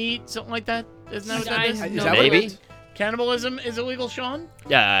animal meat, something like that? Isn't that what that is? Is No. that what it Maybe. is? Cannibalism is illegal, Sean?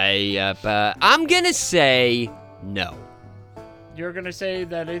 I'm gonna say no. You're going to say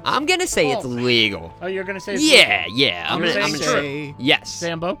that it's... I'm gonna say it's False. legal. Oh, you're going to say it's Yeah, legal. yeah. I'm You're gonna saying say true. Say, yes.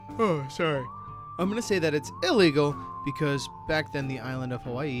 Sambo? oh, sorry. I'm going to say that it's illegal, because back then the island of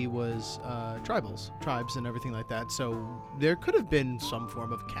Hawaii was tribes and everything like that. So there could have been some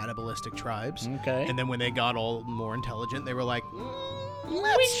form of cannibalistic tribes. Okay. And then when they got all more intelligent, they were like,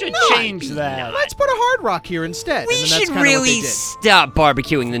 we should change that. let's put a Hard Rock here instead. We and then that's should kinda what they really did. stop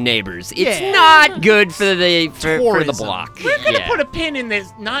barbecuing the neighbors. It's Yeah. not good for the for the Tourism. block. We're gonna Yeah. put a pin in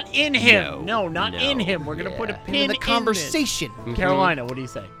this, not in him. No, not in no, him. We're gonna put a yeah. pin in the in conversation. this. Carolina, what do you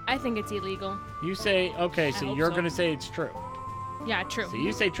say? I think it's illegal. You say okay, so hope you're so. gonna say it's true. Yeah, true. So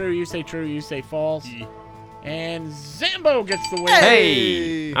you say true, you say true, you say false. And Zambo gets the win.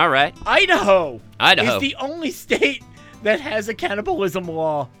 Hey. All right. Idaho Idaho. is the only state that has a cannibalism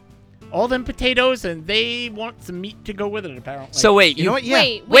law. All them potatoes, and they want some meat to go with it, apparently. So wait, You know what? Yeah.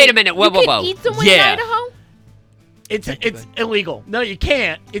 Wait a minute. Whoa, you whoa, can whoa. eat someone Yeah. in Idaho? it's Technically. illegal. No, you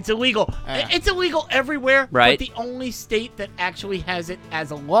can't. It's illegal. It's illegal everywhere. Right. But the only state that actually has it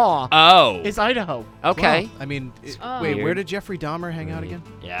as a law Oh. is Idaho. Okay. Wow. I mean, Oh. wait, Weird. where did Jeffrey Dahmer hang out again?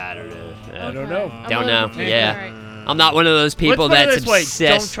 Yeah, I don't know. I don't know. I'm Don't a know. little confused. Yeah. All right. I'm not one of those people Let's put that's it this way.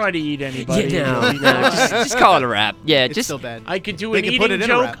 obsessed. Don't try to eat anybody. Yeah, no, You no, know, just call it a wrap. Yeah, It's just still bad. I could do They an can eating put it in a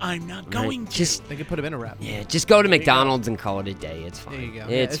joke. wrap. I'm not going to. just They could put him in a wrap. yeah, just go to you go. McDonald's and call it a day. It's fine. There you go.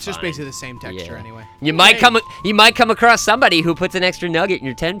 It's It's just fine. basically the same texture Yeah. anyway. You might come across somebody who puts an extra nugget in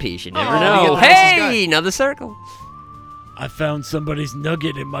your 10-piece. You never Oh, you know. get the nicest Hey, guy. another circle. I found somebody's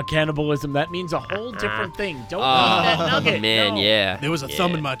nugget in my cannibalism. That means a whole different thing. Don't eat that nugget. man, No. yeah. There was a yeah.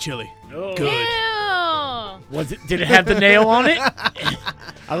 thumb in my chili. No. Good. Ew. Was it? Did it have the nail on it?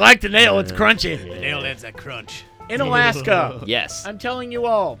 I like the nail. It's crunchy. Nail adds that crunch. In Alaska, Yes. I'm telling you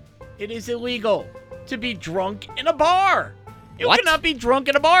all, it is illegal to be drunk in a bar. You What? cannot be drunk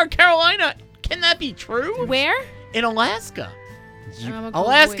in a bar, Carolina. Can that be true? Where? In Alaska. I'm gonna go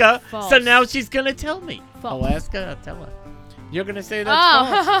Alaska. with false. So now she's gonna tell me. False. Alaska, tell her. You're gonna say that's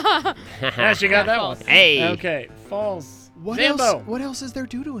false. Oh. Yeah, she got that False. one. Hey. Okay, false. What Zambo. else? What else is there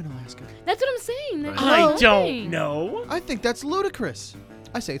to do in Alaska? That's what I'm saying. There's I no don't way. know. I think that's ludicrous.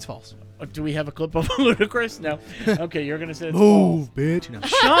 I say it's false. Do we have a clip of Ludacris? No. Okay, you're gonna say it's Move, bitch. No.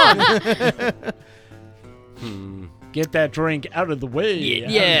 false. Sean, get that drink out of the way.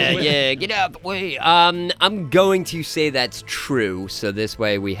 Yeah, get out the way. I'm going to say that's true, so this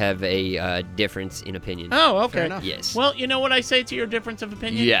way we have a difference in opinion. Oh, Fair okay. enough. Yes. Well, you know what I say to your difference of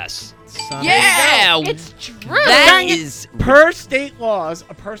opinion? Yes. Son Yeah. It's true. That is Per state laws,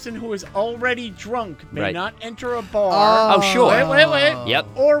 a person who is already drunk may Right. not enter a bar. Oh, sure. Wait. Yep.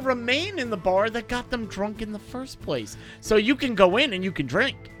 Or remain in the bar that got them drunk in the first place. So you can go in and you can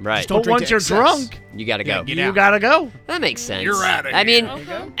drink. right. Just don't But drink once to you're excess. drunk, You gotta go. get you out. gotta go. That makes sense. You're outta I mean,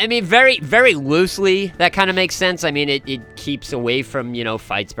 Okay. very, very loosely, that kind of makes sense. I mean, it keeps away from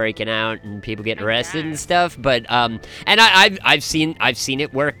fights breaking out and people getting arrested and stuff. But and I've seen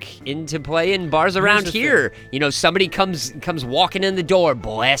it work into play in bars around the here. Somebody comes walking in the door,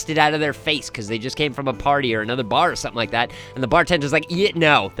 blasted out of their face because they just came from a party or another bar or something like that, and the bartender's like, "Yeah,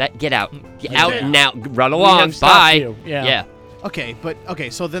 no, get out, get out Yeah. now, run along, have stopped bye." you. Yeah. Okay,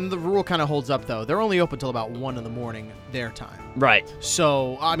 so then the rule kind of holds up though. They're only open till about 1 in the morning their time. Right.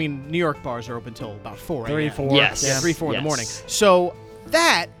 So I mean, New York bars are open till about 4 a.m. 3, 4. Yes. Yeah, 3, 4 in the Yes. morning. So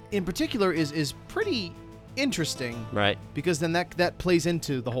that in particular is pretty interesting Right. because then that plays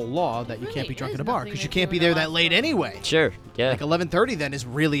into the whole law that you can't Really be drunk is in a bar nothing because you I can't do be in there Alaska. that late anyway. Sure. Yeah. Like 11:30 then is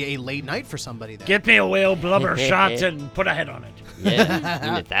really a late night for somebody then. Get me a whale blubber shot and put a head on it. Yeah.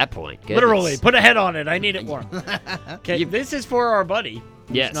 Even at that point. Literally, goodness. put a head on it. I need it warm. Okay, You- this is for our buddy.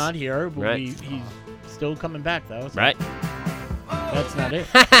 Who's Yes. not here, but Right. he's still coming back though. So Right. That's not it.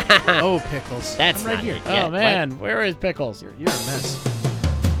 Oh, pickles. That's I'm right not here. it. Oh Yeah, man, where is Pickles? You're a mess.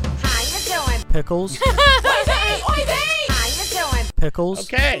 Pickles.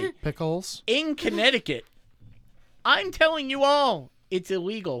 Pickles. Okay, Pickles. in Connecticut, I'm telling you all, it's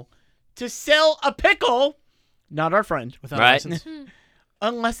illegal to sell a pickle, not our friend, Without Right. a license.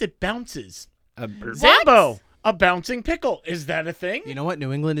 unless it bounces. What? Zambo, a bouncing pickle. Is that a thing? You know what?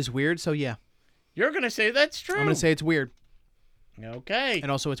 New England is weird, so yeah. You're gonna say that's true. I'm going to say it's weird. Okay.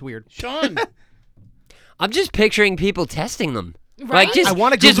 And also it's weird. Sean, I'm just picturing people testing them. Right? Like just, I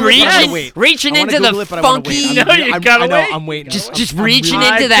wanna just Google it, but I wanna reaching, wait. reaching I wanna into the Google it, but I wanna funky, wait. No, you gotta I know, wait. I'm waiting. just I'm reaching really-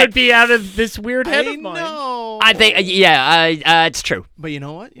 into I that. could be out of this weird head I of mine. know. I think, it's true. But you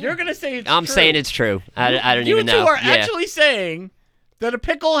know what? Yeah. You're gonna say it's I'm true. saying it's true. I don't you even know. You two are Yeah. actually saying that a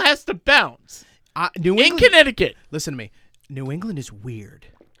pickle has to bounce New in England. Connecticut. Listen to me. New England is weird.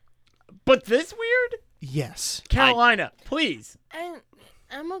 But this weird? Yes. Carolina, please.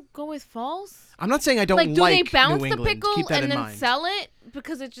 I'm gonna go with false. I'm not saying I don't Like, do they bounce New the England. pickle Keep that and in then mind. sell it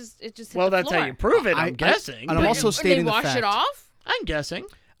because it just hit Well, the that's floor? how you prove it, I- I'm guessing. and I'm but- also Or stating they the wash fact. it off. I'm guessing.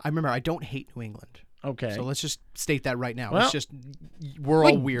 I remember I don't hate New England. Okay. So let's just state that right now. Well- It's just we're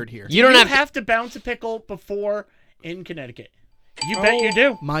all weird here. You don't you have to bounce a pickle before in Connecticut. You bet you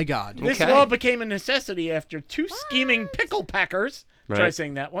do. My God. This Okay. law became a necessity after two scheming pickle packers, try Right.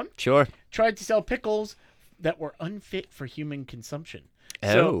 saying that one, Sure. tried to sell pickles that were unfit for human consumption.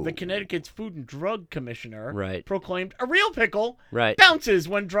 So Oh. the Connecticut's Food and Drug Commissioner Right. proclaimed a real pickle Right. bounces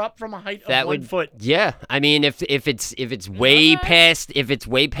when dropped from a height That of 1 would, foot. yeah. I mean, if it's way past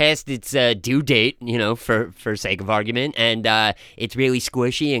its due date, for sake of argument, and it's really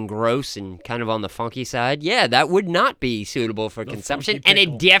squishy and gross and kind of on the funky side, yeah, that would not be suitable for consumption, funky and it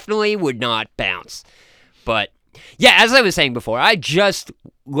pickle. definitely would not bounce. But yeah, as I was saying before, I just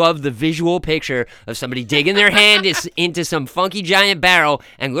love the visual picture of somebody digging their hand into some funky giant barrel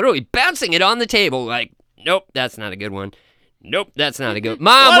and literally bouncing it on the table. Like, nope, that's not a good one. Nope, that's not a good.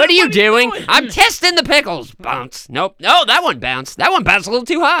 Mom, what are you doing? I'm testing the pickles. Bounce. Nope. No, that one bounced. That one bounced a little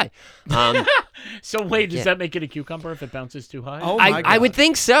too high. So wait, does Yeah. that make it a cucumber if it bounces too high? Oh my God. I would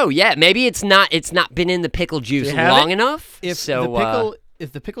think so. Yeah, maybe it's not been in the pickle juice you have long it? enough. If so the pickle,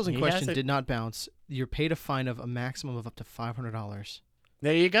 if the pickles in he has question it. did not bounce, you're paid a fine of a maximum of up to $500,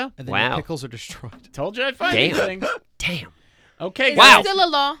 There you go. and then Wow. your pickles are destroyed. Told you I'd find these Damn. things. damn. Okay, Is Wow. that still a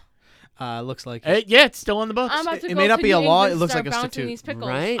law? Looks like Yeah, it's still in the books. I'm about to It go may not to be a New law, England it looks start like a bouncing statute. these pickles.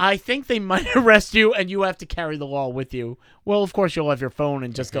 Right? I think they might arrest you, and you have to carry the law with you. Well, of course, you'll have your phone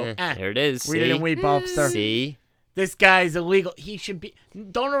and just go, There it is. read it See? and weep, officer. See? This guy's illegal. He should be.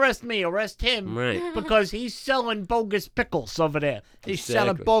 Don't arrest me. Arrest him. Right. Because he's selling bogus pickles over there. he's Exactly.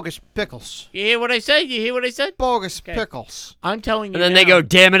 selling bogus pickles. You hear what I said? You hear what I said? Bogus Okay. pickles. I'm telling you. And then they now, go,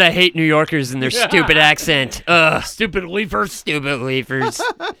 damn it, I hate New Yorkers and their stupid accent. Ugh, stupid leafers. stupid leafers.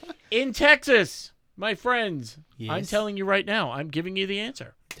 In Texas, my friends, I'm Yes. telling you right now, I'm giving you the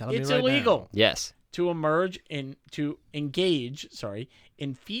answer. Tell me It's right now. illegal Yes. to engage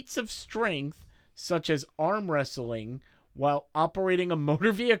in feats of strength such as arm wrestling while operating a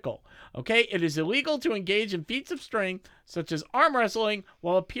motor vehicle. Okay, it is illegal to engage in feats of strength such as arm wrestling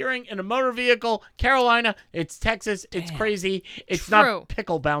while appearing in a motor vehicle. Carolina, it's Texas, it's crazy. It's True. not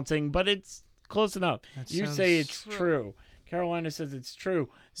pickle bouncing, but it's close enough. That You sounds say it's true. Carolina says it's true.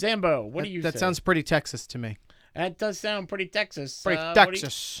 Zambo, what do you That say? sounds pretty Texas to me. That does sound pretty Texas. Pretty What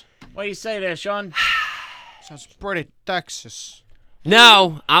Texas. do you say there, Sean? Sounds pretty Texas.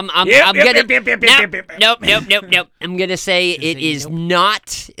 No, I'm Yep, I'm yep, gonna yep, yep, yep, yep, yep, yep. nope. I'm gonna say it say is nope.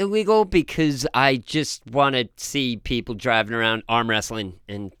 not illegal because I just want to see people driving around arm wrestling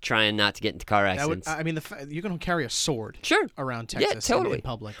and trying not to get into car That would, accidents. I mean, you can carry a sword Sure. around Yeah, Texas totally. in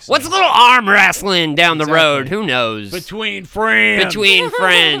public. So. What's a little arm wrestling down the road? Exactly. Who knows? Between friends. Between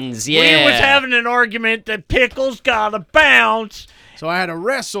friends, yeah. We was having an argument that pickles gotta bounce. So I had to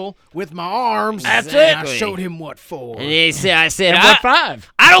wrestle with my arms. That's and I it. showed him what for. And I said, And we're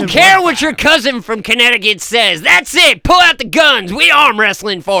 5. I don't care what your cousin from Connecticut says. That's it. Pull out the guns. We arm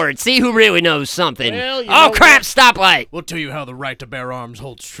wrestling for it. See who really knows something. Well, you Oh, know crap. Stoplight. We'll tell you how the right to bear arms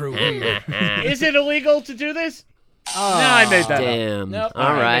holds true here. Is it illegal to do this? No, I made that up. Damn. Nope, All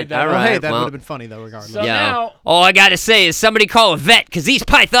I right. made that All up. Well, right. hey, that well, would have been funny, though, regardless. So- yeah. now- All I got to say is somebody call a vet because these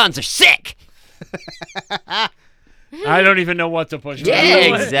pythons are sick. I don't even know what to push. Yeah,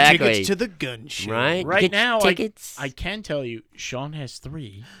 Right exactly. Tickets to the gun show. Right? Right Get now, tickets. I can tell you, Sean has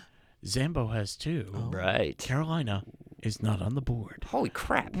 3, Zambo has 2. Right. Carolina is not on the board. Holy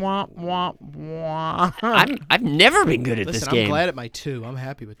crap. Wah, wah, wah. I've never been good at Listen, this I'm game. glad at my 2. I'm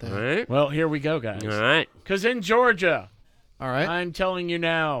happy with that. All right. Well, here we go, guys. All right. Because in Georgia, All right. I'm telling you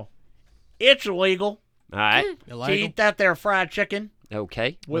now, it's illegal All right. to Illegal. eat that there fried chicken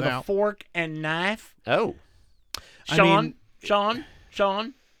Okay. with a Without- fork and knife. Oh. I Sean, mean-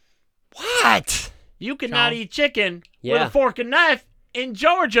 Sean, What? you cannot Sean. eat chicken with Yeah. a fork and knife in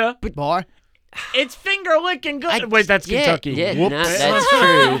Georgia. Boy, It's finger licking good. Wait, that's yeah, Kentucky. Yeah, Whoops. no, that's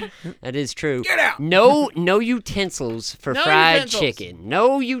true. That is true. Get out. No utensils for No fried utensils. chicken.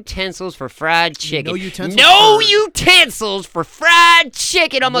 No utensils for fried chicken. No utensils No for- utensils for fried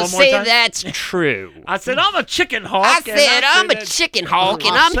chicken. I'm gonna One more say time? that's true. I said I'm a chicken hawk. I and said I'm a said- chicken hawk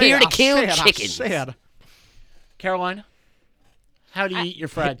and I I'm said, here to I kill said, I chickens. said. Carolina, how do you eat your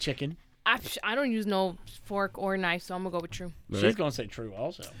fried chicken? I don't use no fork or knife, so I'm gonna go with true. She's gonna say true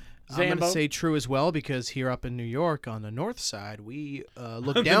also. I'm going Zambo, to say true as well because here up in New York on the north side, we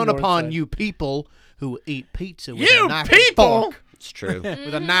look The down north upon side. you people who eat pizza with You a knife people! and fork. It's true.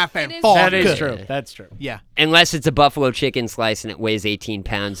 With a knife and It is fork. that is Yeah. true. That's true. Yeah. Unless it's a buffalo chicken slice and it weighs 18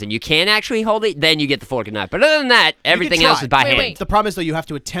 pounds and you can't actually hold it, then you get the fork and knife. But other than that, everything else try. is by Wait, hand. wait. The problem is, though, you have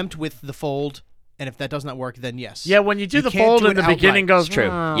to attempt with the fold And if that does not work, then yes. Yeah, when you do You the can't fold do in it the beginning outright. goes It's true.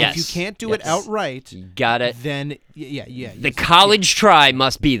 "Mm." Yes. If you can't do it Yes. outright, You got it. then yeah. The college try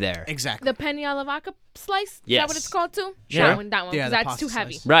must be there. Exactly. The penne alla vodka slice? Is Yes. that what it's called too? Sure. That one, Yeah, because the that's pasta too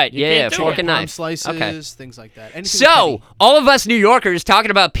heavy. slice. Right, You yeah, can't do fork it. and Palm knife. slices, Okay. things like that. Anything with So, heavy. all of us New Yorkers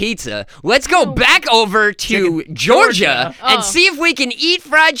talking about pizza, let's go back over to Georgia and Oh. see if we can eat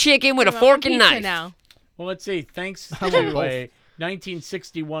fried chicken with a I want fork and pizza knife. Now. Well, let's see. Thanks to both. a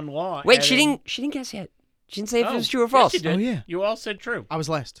 1961 law. Wait, she adding- didn't guess yet. She didn't say if Oh, it was true or yes, false. you did. Oh, yeah. You all said true. I was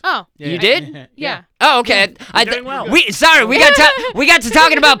last. Oh, You did? yeah. Oh, okay. You're doing well. We got to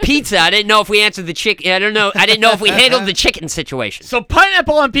talking about pizza. I didn't know if we answered the chicken. I don't know. I didn't know if we handled the chicken situation. So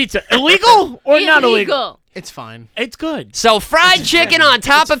pineapple on pizza, illegal or not illegal? It's fine. It's good. So fried chicken on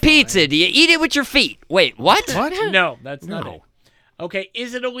top of pizza. Do you eat it with your feet? Wait, what? What? No, that's not No. it. Okay,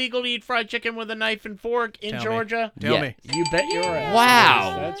 is it illegal to eat fried chicken with a knife and fork in Tell me. Georgia? Tell Yeah. me. You bet your ass.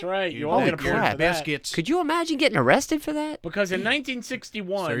 Wow. That's right. You all Holy get a point crap. for that. Biscuits. Could you imagine getting arrested for that? Because in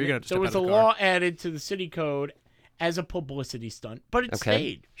 1961, Sir, you're gonna have to there step was out a of the car. law added to the city code as a publicity stunt, but it Okay.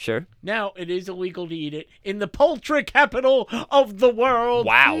 stayed. Sure. Now it is illegal to eat it in the poultry capital of the world.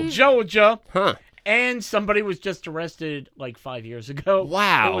 Wow. Georgia. Huh. And somebody was just arrested like 5 years ago.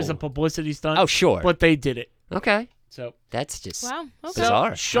 Wow. It was a publicity stunt. Oh, sure. But they did it. Okay. So, That's just Wow. Okay.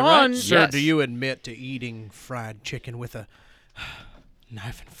 bizarre. Sean, Sir, Yes. do you admit to eating fried chicken with a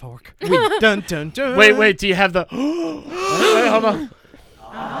knife and fork? Dun dun dun. wait, do you have the? Wait, hold on.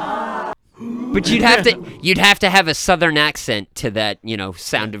 But you'd have to have a southern accent to that,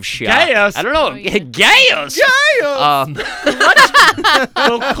 sound of shock. Gaius. I don't know. Oh, yeah. Gaius.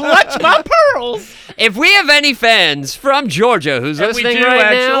 Well, clutch my pearls. If we have any fans from Georgia who's And we listening do, right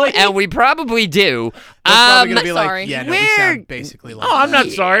actually. now, and we probably do, They're probably gonna be sorry. like, yeah, no, We're- we sound basically like. Oh, I'm not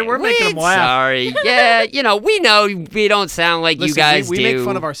sorry. We're making them laugh. Sorry. Yeah, we know we don't sound like Listen, you guys we do. make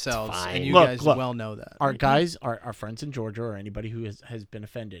fun of ourselves, fine. and you Look, guys look. well know that. Our guys, our friends in Georgia, or anybody who has been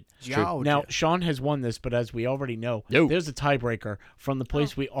offended. Georgia. Now, Sean has won this, but as we already know, No. there's a tiebreaker from the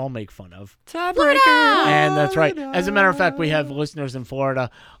place we all make fun of. Tiebreaker. And that's right. As a matter of fact, we have listeners in Florida.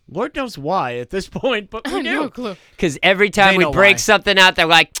 Lord knows why at this point, but we do. No clue. Because every time They we know break why. something out, they're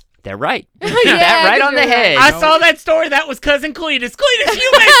like, they're right. Yeah, that right on the you're right. head. I saw that story. That was cousin Cletus. Cletus,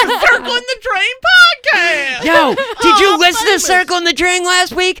 you made the Circle in the Drain podcast. Yo, did you listen to Circle in the Drain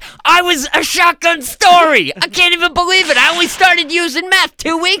last week? I was a shotgun story. I can't even believe it. I only started using meth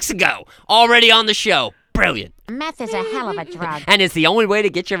 2 weeks ago. Already on the show. Brilliant. Meth is a hell of a drug. And it's the only way to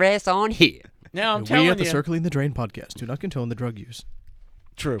get your ass on here. Now I'm we telling at the you, Circling the Drain podcast do not condone the drug use.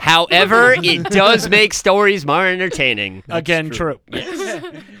 true. However, it does make stories more entertaining. Again, true.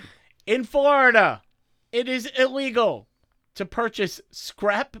 In Florida, it is illegal to purchase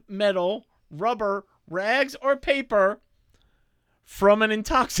scrap metal, rubber, rags, or paper from an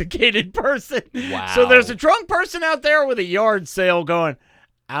intoxicated person. Wow. So there's a drunk person out there with a yard sale going,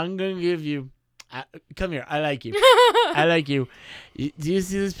 I'm going to give you, come here, I like you. I like you. Do you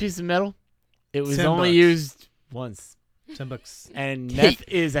see this piece of metal? It was $10. only used once. $10. And meth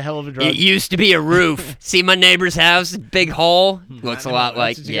is a hell of a drug. It used to be a roof. See my neighbor's house? Big hole? Looks a I know, lot that's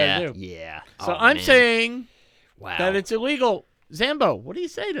like, what you gotta do. yeah. So Oh, I'm man. saying wow. that it's illegal. Zambo, what do you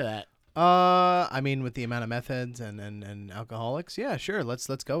say to that? I mean, with the amount of meth heads and alcoholics, yeah, sure. Let's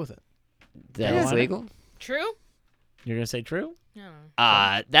go with it. That is Carolina? legal? True? You're going to say true? No.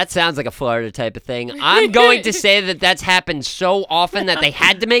 That sounds like a Florida type of thing. I'm going to say that that's happened so often that they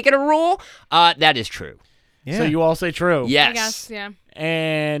had to make it a rule. That is true. Yeah. So you all say true. Yes. I guess, yeah.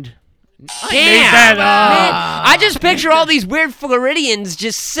 And Damn. made that Man, up. I just picture all these weird Floridians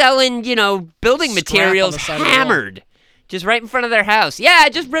just selling, building Scrap materials on the side of the wall. hammered. Just right in front of their house. Yeah, I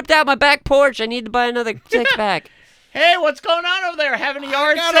just ripped out my back porch. I need to buy another six-pack. Hey, what's going on over there? Having a I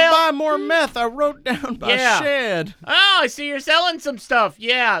yard gotta sale? buy more meth. I wrote down by Yeah. shed. Oh, I see you're selling some stuff.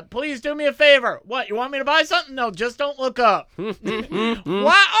 Yeah, please do me a favor. What, you want me to buy something? No, just don't look up. Why?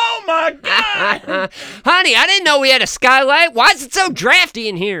 Oh, my God. Honey, I didn't know we had a skylight. Why is it so drafty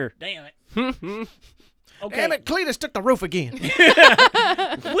in here? Damn it. Okay, Damn it, Cletus took the roof again.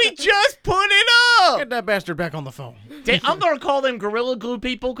 we just put it up. Get that bastard back on the phone. I'm going to call them Gorilla Glue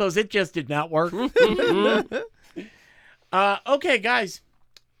people because it just did not work. Okay, guys.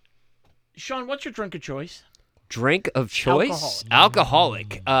 Sean, what's your drink of choice? Drink of choice?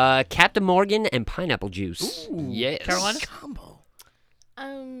 Alcoholic. Captain Morgan and pineapple juice. Yes. Carolina? Combo.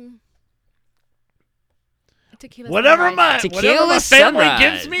 Tequila Whatever sunrise. whatever my Tequila family sunrise.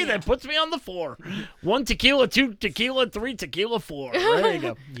 gives me, that puts me on the floor. 1 tequila, 2 tequila, 3 tequila, 4. There you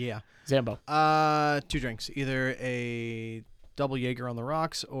go. Yeah. Zambo. 2 drinks. Either a double Jaeger on the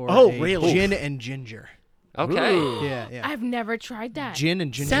rocks or Oh, a really? gin and ginger. Okay. Ooh. Yeah. I've never tried that. Gin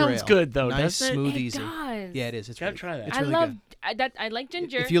and ginger Sounds ale. good, though, Nice, doesn't it? smooth, It easy. does. Yeah, it is. It's Gotta really, try that. It's I really love. good. I like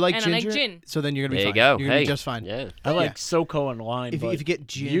ginger. If you like and ginger, I like gin. so then you're gonna be There fine. you go. You're gonna Hey. be just fine. Yeah. I like Yeah. SoCo and lime, If you but get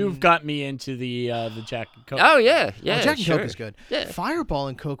gin, you've got me into the Jack and Coke. Oh yeah. Yeah. Jack and sure. Coke is good. Yeah. Fireball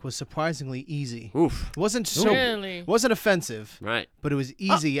and Coke was surprisingly easy. Oof. It wasn't so Really? wasn't offensive, Right. but it was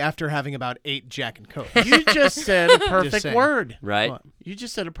easy after having about 8 Jack and Coke. You just said a perfect saying. word. Right. What? You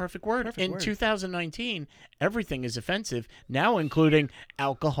just said a perfect word. Perfect In word. 2019, everything is offensive, now including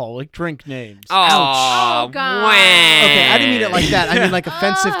alcoholic drink names. Oh, Oh, God. Okay, I didn't mean it like that. I mean like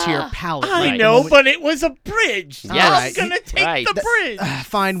offensive to your palate. I like know, the moment- but it was abridged. Yes. I was Alright. gonna take Right. the bridge.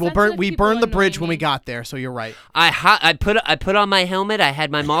 Fine, Sensitive we people burned the annoy bridge when we me. got there, so you're right. I put on my helmet. I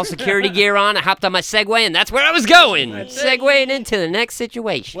had my mall security gear on. I hopped on my Segway, and that's where I was going. Segwaying into the next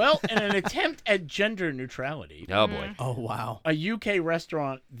situation. Well, in an attempt at gender neutrality, Oh boy. Oh wow. a UK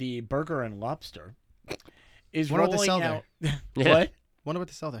restaurant, the Burger and Lobster, is Wonder what they rolling sell out. Yeah. What? Wonder what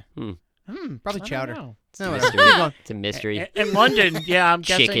they sell there. I Probably don't chowder. know. No, Mystery. whatever. Keep going. It's a mystery. In London, yeah, I'm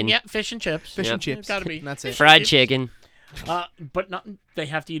guessing. Chicken. Yeah, fish and chips. Fish Yep. and chips. Gotta be. That's it. Fried chicken. But not. They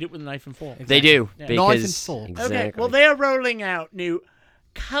have to eat it with a knife and fork. They do Yeah. because Knife and fork. exactly. Okay. Well, they are rolling out new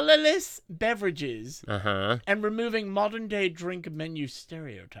colorless beverages Uh-huh. and removing modern day drink menu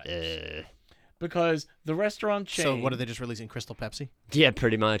stereotypes. Because the restaurant chain. So what are they just releasing Crystal Pepsi? Yeah,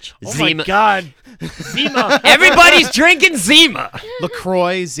 pretty much. Oh Zima. my God, Zima, Everybody's drinking Zima.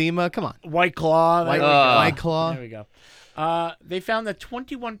 LaCroix, Zima, come on. White Claw. There we go. White Claw. There we go. They found that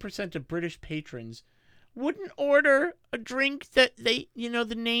 21% of British patrons wouldn't order a drink that the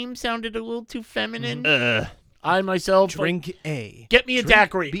name sounded a little too feminine. I myself Drink A. get me a Drink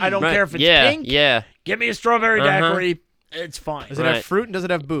daiquiri. B. I don't Right. care if it's yeah, pink. Yeah. Get me a strawberry Uh-huh. daiquiri. It's fine. Does it Right. have fruit and does it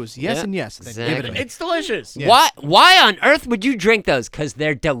have booze? Yes Yeah, and yes. Then give it to exactly. me. It's delicious. Yeah. Why on earth would you drink those? Because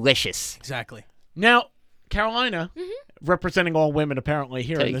they're delicious. Exactly. Now, Carolina, representing all women apparently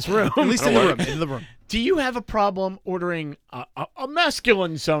here in Take- this room, At least in the room. In the room. do you have a problem ordering a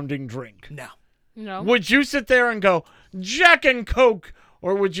masculine sounding drink? No. No. Would you sit there and go, Jack and Coke?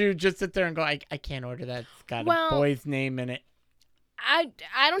 Or would you just sit there and go, I can't order that. It's got Well- a boy's name in it.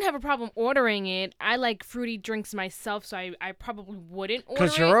 I don't have a problem ordering it. I like fruity drinks myself, so I probably wouldn't order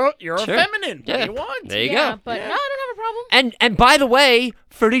Because it. you're Sure. a feminine. What Yeah. do you want? There you yeah, go. but no, I don't have a problem. And by the way,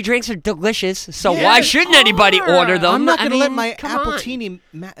 fruity drinks are delicious. So Yeah, why they shouldn't anybody are. order them? I'm not I going to let mean, my come on. appletini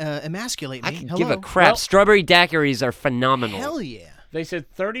emasculate me. I can Hello? give a crap. Well- Strawberry daiquiris are phenomenal. Hell yeah. They said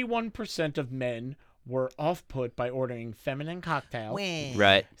 31% of men were off-put by ordering feminine cocktails,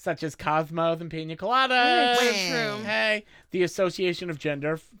 Right. such as Cosmos and Pina Coladas. That's true. Hey, the Association of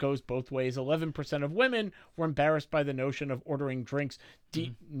Gender goes both ways. 11% of women were embarrassed by the notion of ordering drinks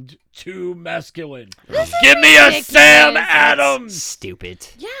too masculine. Give me a ridiculous. Sam Adams! Stupid.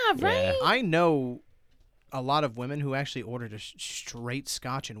 Yeah, right. I know a lot of women who actually ordered a straight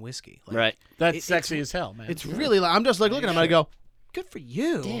scotch and whiskey. Like, Right. That's It's- sexy as hell, man. It's really like, I'm just like looking at them and I go, good for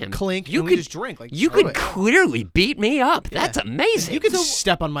you. Damn. Clink. You and we could- just drink. Like, You screw could it. clearly beat me up. That's amazing. You could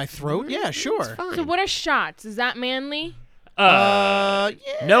step on my throat. Yeah, sure. Fine. So what are shots? Is that manly? Yeah.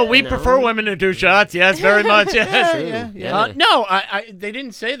 no, we prefer women to do shots. Yes, very much. Yes. Yeah. No, they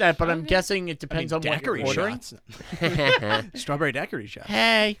didn't say that, but I'm guessing it depends on what you're Daiquiri ordering. shots. Strawberry daiquiri shots.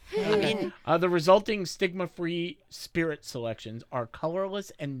 Hey. The resulting stigma-free spirit selections are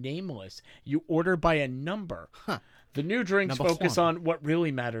colorless and nameless. You order by a number. Huh. The new drinks Number focus one. on what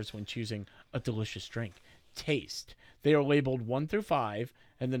really matters when choosing a delicious drink: taste. They are labeled 1 through 5,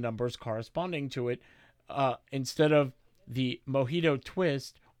 and the numbers corresponding to it, instead of the Mojito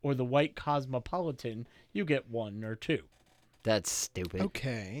Twist or the White Cosmopolitan, you get 1 or 2. That's stupid.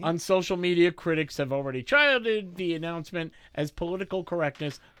 Okay. On social media, critics have already chided the announcement as political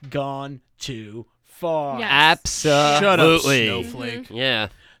correctness gone too far. Yeah. Absolutely. Shut up, snowflake. Yeah.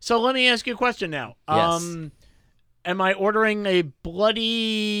 So let me ask you a question now. Yes. Am I ordering a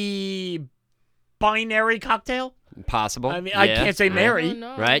bloody binary cocktail? Possible. I mean, yeah. I can't say I Mary. don't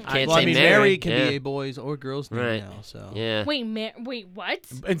know. Right? Can't Well, say I mean, Mary. Mary can yeah. be a boy's or girl's name Right. now. So Yeah. Wait, what?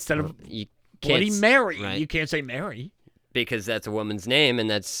 Instead of You Bloody can't s- Mary, right. you can't say Mary. Because that's a woman's name and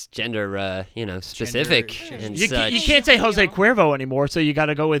that's gender, specific Gender- and You, such. you can't say Jose Cuervo anymore, so you got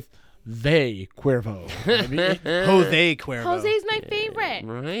to go with they Cuervo. I mean, Jose Cuervo. Jose's my favorite.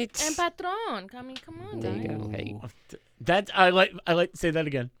 Right? And Patron. I mean, come on, There you guys. go. Hey. I like to say that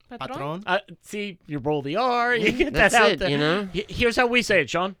again. Patron? See, you roll the R, you get that That's out it, there. you know? Here's how we say it,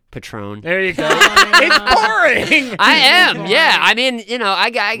 Sean. Patron. There you go. It's boring. I am, yeah. I mean,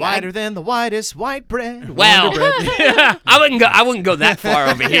 Wider than the widest white bread. Well, Wonder bread. I wouldn't go that far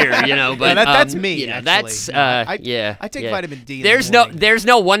over here, but that's me. You know, actually. that's I take yeah. vitamin D. in There's the morning. there's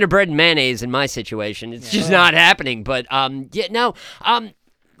no Wonder Bread and mayonnaise in my situation. It's just not happening. But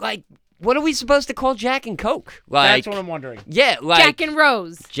like, what are we supposed to call Jack and Coke? Like, That's what I'm wondering. yeah, like Jack and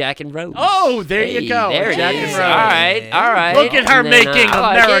Rose. Jack and Rose. Oh, there you Hey, go. There Jack it and is. Rose. All right. Look at her And then, making I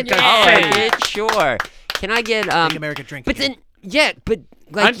like America it. I like safe. it. Sure. Can I get Make America drink. But again. then, but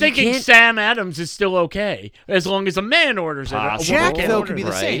like I'm you thinking can't- Sam Adams is still okay as long as a man orders it. A woman Possible. Jack can't though order could be it.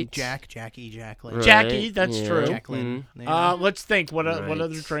 the same. Right. Jack, Jackie, Jacqueline. Right. Jackie, that's Yeah. true. Jacqueline. Mhm. There you go. Let's think. What Right.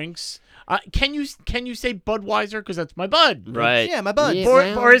 other drinks? Can you say Budweiser because that's my bud? Right. Yeah, my bud. Yeah, Or,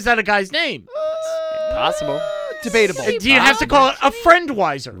 well, or is that a guy's name? possible. Debatable. Say Do you have to call it a friend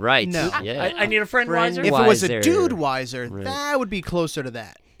Wiser? Right. No. Yeah. I need a friend Friend Wiser. If it was a Wiser. dude wiser, Right. that would be closer to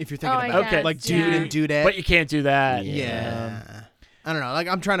that. If you're thinking Oh, about yeah, Okay. like dude yeah. and dudette. But you can't do that. yeah. I don't know. Like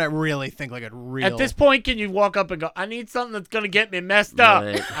I'm trying to really think like a real. At this point, can you walk up and go, I need something that's going to get me messed up.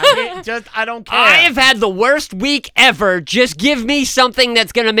 Right. I don't care. I have had the worst week ever. Just give me something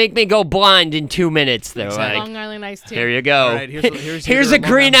that's gonna make me go blind in 2 minutes. They're like, Long Island iced tea. here you go. All right, here's Here's either a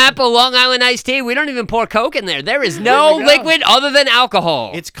Long green Island- apple Long Island iced tea. We don't even pour Coke in there. There is no There we go. liquid other than alcohol.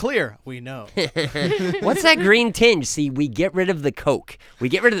 It's clear. We know. What's that green tinge? See, we get rid of the Coke. We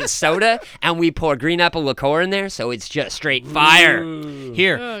get rid of the soda, and we pour green apple liqueur in there, so it's just straight fire.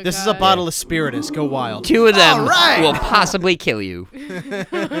 Here, Oh, this is a God. bottle of Spiritus. Go wild. 2 of them All right. will possibly kill you.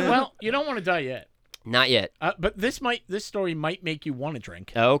 Well, you don't want to die yet. Not yet. But this story might make you want to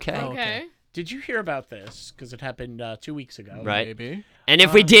drink. Okay. Okay. Did you hear about this? Because it happened 2 weeks ago. Right. Maybe. And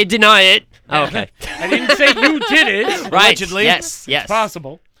if we did deny it, okay. I didn't say you did it. Right. Allegedly. Yes. Yes.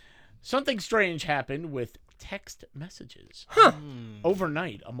 Possible. Something strange happened with text messages.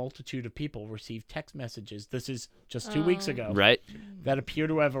 Overnight, a multitude of people received text messages. This is just 2 weeks ago. Right. That appear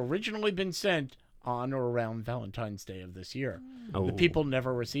to have originally been sent on or around Valentine's Day of this year. Oh. The people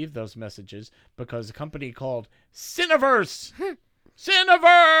never received those messages because a company called Cineverse,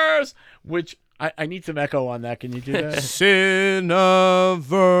 which I need some echo on that. Can you do that?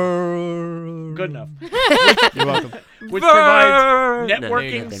 Cinever. Good enough. You're welcome. Which provides No, there you go.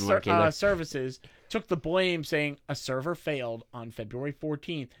 networking Didn't work either. services, took the blame, saying a server failed on February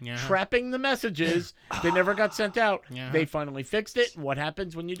 14th, Yeah. trapping the messages. They never got sent out. Yeah. They finally fixed it. What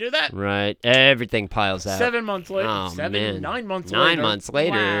happens when you do that? Right. Everything piles out. 7 months later. Oh, man. 9 months 9 later. months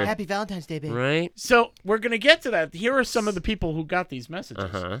later. Wow. Happy Valentine's Day, baby. Right. So we're going to get to that. Here are some of the people who got these messages.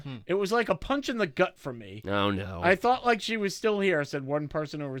 Uh-huh. It was like a punch in the gut for me. Oh, no. I thought like she was still here, said one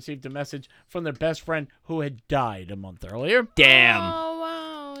person who received a message from their best friend who had died a month earlier. Damn. Oh,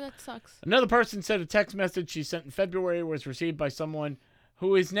 wow. That sucks. Another person said a text message she sent in February was received by someone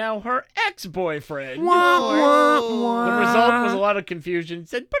who is now her ex-boyfriend. The result was a lot of confusion.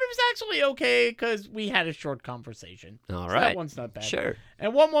 Said, but it was actually okay because we had a short conversation. All So right. that one's not bad. Sure.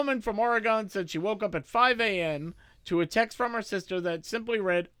 And one woman from Oregon said she woke up at 5 a.m. to a text from her sister that simply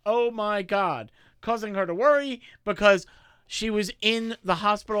read, "Oh my God," causing her to worry because she was in the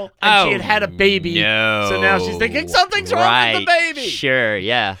hospital and she had had a baby. No. So now she's thinking something's wrong with the Right. baby. Sure,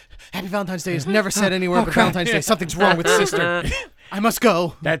 yeah. Happy Valentine's Day is never said anywhere but Valentine's Day. Something's wrong with sister. I must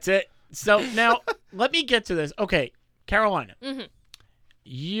go. That's it. So now let me get to this. Okay, Carolina. Mhm.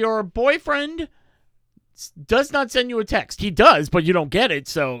 Your boyfriend does not send you a text. He does, but you don't get it,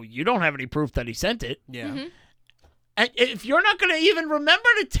 so you don't have any proof that he sent it. Yeah. And if you're not going to even remember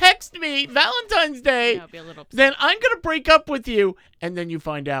to text me Valentine's Day, Yeah, I'll be a little upset. then I'm going to break up with you. And then you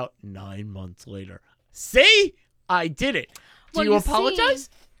find out 9 months later. See? I did it. Do Well, you you apologize?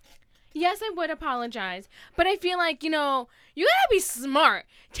 Yes, I would apologize. But I feel like, you gotta be smart.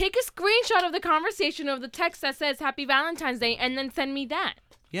 Take a screenshot of the conversation of the text that says Happy Valentine's Day and then send me that.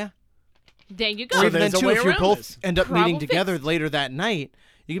 Yeah. There you Or go. So even then, there's a too, way if you around both this. end up Problem meeting together fixed. later that night,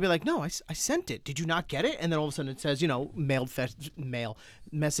 you could be like, no, I sent it. Did you not get it? And then all of a sudden it says,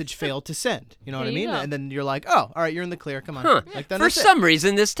 message failed to send. You know what I There you mean? go. And then you're like, oh, all right, you're in the clear. Come on. Huh. Like, then For that's it. some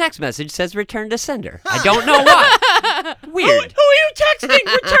reason, this text message says return to sender. I don't know why. Weird. Who are you texting?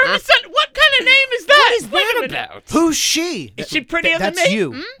 Return to send. What kind of name is that? What is that about? Who's she? Is she prettier than That's me?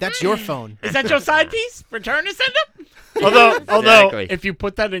 you. That's your phone. Is that your side piece? Return to sender? Although, Exactly. if you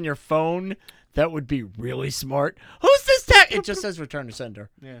put that in your phone, that would be really smart. Who's this text? It just says return to sender.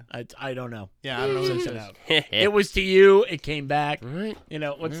 Yeah. I don't know. Yeah, I don't know what Send it it says. out. It was to you. It came back. Right.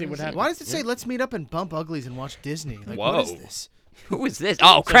 Let's see what happens. Why does it say let's meet up and bump uglies and watch Disney? Like, Whoa. what is this? Who was this?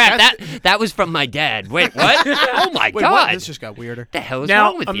 Oh crap! That was from my dad. Wait, what? Oh my Wait, god! what? This just got weirder. What the hell is Now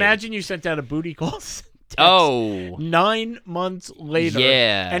wrong with imagine you sent out a booty call. text Oh. 9 months later.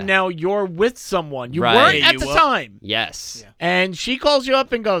 Yeah. And now you're with someone. You Right. weren't at You the were. time. Yes. Yeah. And she calls you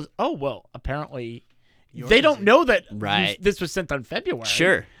up and goes, "Oh well, apparently You're they don't busy." know that Right. this was sent on February."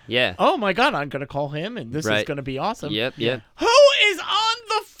 Sure. Yeah. Oh my God, I'm gonna call him, and this is Right. gonna be awesome. Yep. Yep. Who is on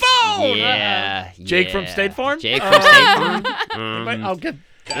the phone? Yeah. Jake from yeah. State Farm? Jake from State Farm. But I'll get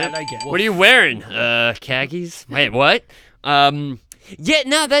that. I get. What are you wearing? Khakis? Wait, what? Yeah,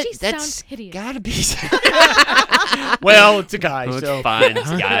 no, She that's sounds hideous. gotta be. Well, it's a guy, Oh, it's so fine, it's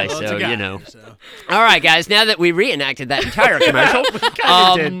a guy, Well, it's so a guy, you know. so. All right, guys. Now that we reenacted that entire commercial,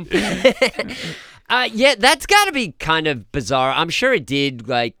 kinda yeah, that's got to be kind of bizarre. I'm sure it did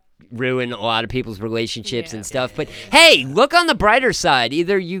like ruin a lot of people's relationships Yeah. and stuff. But hey, look on the brighter side.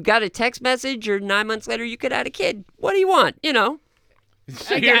 Either you got a text message, or 9 months later you could add a kid. What do you want? You know.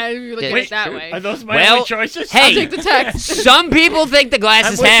 Yeah, if you look at Wait, it that sure. way. Are those my Well, only choices? hey, Take the text. some people think the glass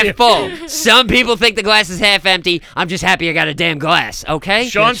I'm is with half you. full. Some people think the glass is half empty. I'm just happy I got a damn glass, okay?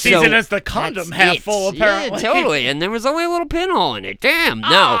 Sean sees So it as the condom that's half it. full, apparently. Yeah, totally. And there was only a little pinhole in it. Damn.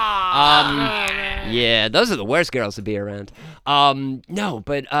 No. Yeah, those are the worst girls to be around. No,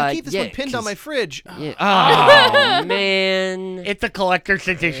 but I keep this yeah, one pinned on my fridge. Yeah. Oh man. It's a collector's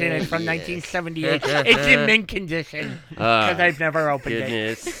edition. It's from 1978. It's in mint condition because I've never opened it.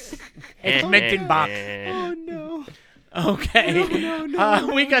 Goodness. It's mint in box. Oh no. Okay.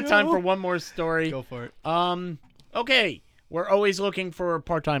 We got time for one more story. Go for it. Okay. We're always looking for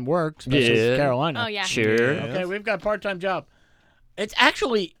part-time work, especially Yeah. in Carolina. Oh yeah. Sure. Okay, we've got part-time job. It's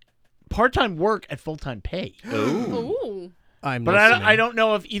actually part-time work at full-time pay. Ooh. I'm But listening. I don't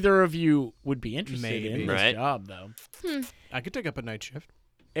know if either of you would be interested Maybe. in this Right. job, though. I could take up a night shift.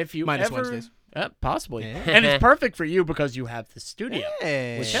 If you Minus ever, Wednesdays. Possibly, Yeah. and it's perfect for you because you have the studio.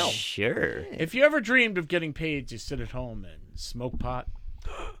 Hey. Which helps. Sure. If you ever dreamed of getting paid to sit at home and smoke pot,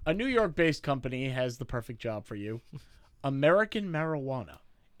 a New York-based company has the perfect job for you. American Marijuana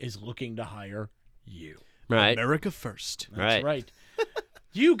is looking to hire you. Right. America first. That's right.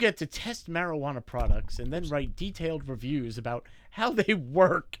 You get to test marijuana products and then write detailed reviews about how they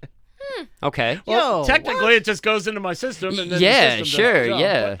work. Okay. Well, Yo, technically, it just goes into my system, and then Yeah, the system sure, does the job.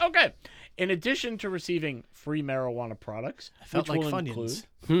 yeah. But, okay. In addition to receiving free marijuana products, Felt which like will Funyuns.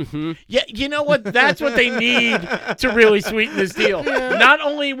 include, yeah, you know what? That's what they need to really sweeten this deal. Not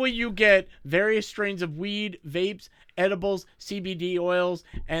only will you get various strains of weed, vapes, edibles, CBD oils,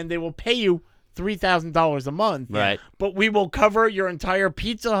 and they will pay you $3,000 a month. Right. But we will cover your entire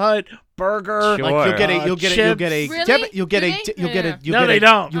Pizza Hut burger. Sure. Like you'll get a chips. you'll get a Really? debit you'll get Do a they? you'll get Yeah. a you'll No, get they a,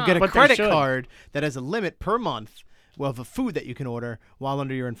 don't. You'll get a But they credit should. card that has a limit per month of the food that you can order while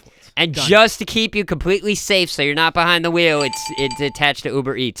under your influence. And Done. just to keep you completely safe, so you're not behind the wheel, it's attached to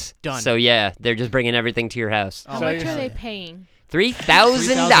Uber Eats. Done. So yeah, they're just bringing everything to your house. How So much you're are they saying- paying? $3,000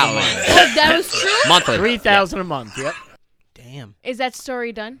 Oh, that was true. monthly. $3,000 a month. Yep. Damn. Is that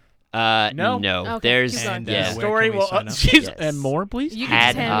story done? No. No. Okay, There's keep going. And, yeah. where Story can we will. sign up? Jeez, Yes. and more, please. You can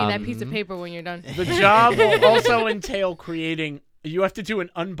Had, just hand me that piece of paper when you're done. The job will also entail creating. You have to do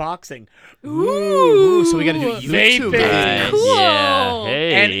an unboxing Ooh, so we got to do Vaping. YouTube. Right, Cool. Yeah.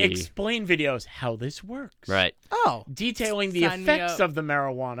 Hey. and explain videos how this works. Right. Oh, Detailing the Sign me effects up. of the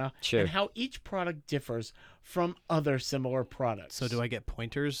marijuana Sure. and how each product differs from other similar products. so do I get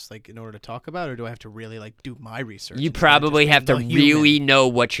pointers like in order to talk about, or do I have to really like do my research? You and not probably just have to being the human? really know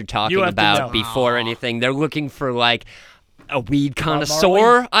what you're talking have to about know. before anything. They're looking for like a weed Marley?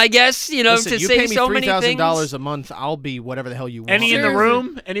 connoisseur, I guess, you know, Listen, to you say pay me so many things. $3,000 a month. I'll be whatever the hell you want. Any in the Seriously.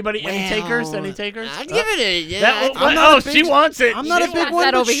 room? Anybody? Any takers? Any takers? I'd give it a yeah. That, I'm not a she big- wants it. I'm not a She big Pass one,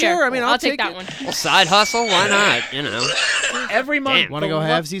 that but over sure. here. I mean, I'll take take that it. one. Well, side hustle, why not? You know. every month. Damn. Want to the go lu-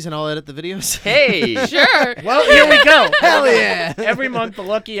 halvesies and I'll edit the videos? Hey. Sure. Well, here we go. Hell yeah. Every month, the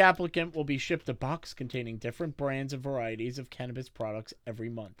lucky applicant will be shipped a box containing different brands and varieties of cannabis products every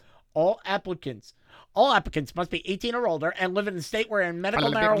month. All applicants must be 18 or older and live in a state where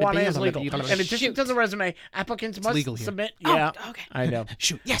medical marijuana is legal. In addition to the resume, applicants must legal here. submit. Oh, Yeah, okay. I know.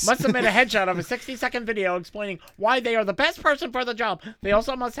 Shoot. Yes. Must submit a headshot of a 60-second video explaining why they are the best person for the job. They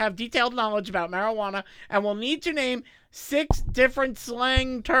also must have detailed knowledge about marijuana and will need to name 6 different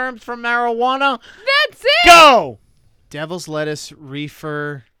slang terms for marijuana. That's it. Go! Devil's lettuce,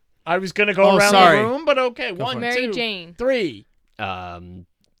 reefer. I was going to go Oh, around sorry. the room, but okay. Go 1, for it. Mary 2, Jane. 3,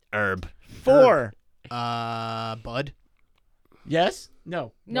 Herb. 4. Bud. Yes?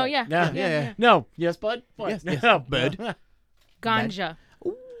 No. No, What? yeah. Yeah. No. Yes, bud? What? Yes, yes. No. Bud. Ganja.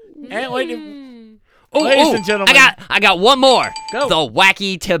 And wait, Mm. Ladies and gentlemen. I got one more. Go. The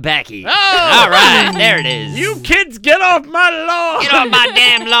Wacky Tobacco. Oh! All right, there it is. You kids, get off my lawn! Get off my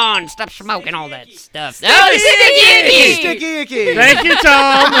damn lawn. Stop smoking all that stuff. Sticky Oh, sticky icky. Sticky icky. Thank you,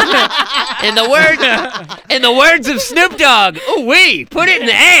 Tom. In the words of Snoop Dogg, ooh wee, put it in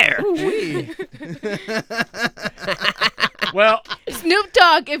the air. Well, Snoop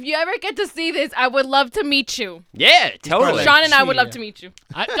Dogg, if you ever get to see this, I would love to meet you. Yeah, totally. Sean and I would love to meet you.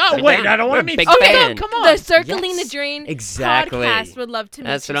 wait, I don't want to We're meet big you. fan. Come on. The Circling Yes. the Drain Exactly. podcast would love to meet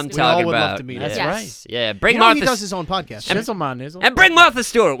That's you. what I'm Snoop. We all talking would love about. to meet That's him. right. Yeah, bring You know, he Martha does his own podcast. Nizzle man, Nizzle. and bring Martha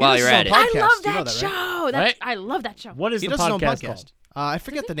Stewart while does you're his at own it. I podcast. love You know that that, right? show. Right? I love that show. What is He the does his own podcast podcast. called? I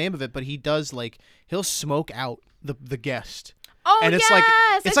forget the name of it, but he does he'll smoke out the guest. Oh, And it's yes,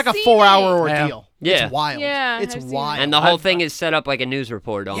 it's I've like a seen 4-hour it. ordeal. Yeah. It's wild. Yeah, It's I've seen wild. it. And the whole thing is set up like a news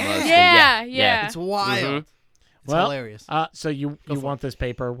report almost. Yeah, And yeah. It's wild. Mhm. It's Well, hilarious. So you want this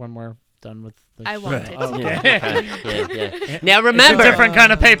paper when we're done with the I want it. Okay. Yeah. Now It's remember, a different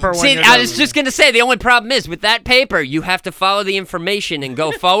kind of paper. When see, you're I done was with just gonna say the only problem is with that paper, you have to follow the information and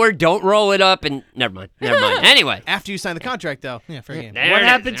go forward. Don't roll it up and never mind. Anyway, After you sign the contract, though. Yeah, fair game. there What it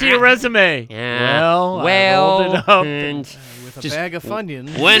happened is. to your resume? Yeah. Well, I well, rolled it up. and With a Just bag of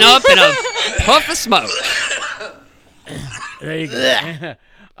Funyuns. went up in a puff of smoke. There you go.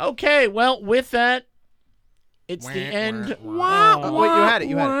 Okay, well, with that, it's the end. Oh, wait, you had it.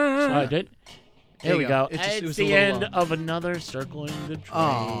 You had it. Oh, I did. There you we go. go. It It's was a the little end low. of another Circling the Drain.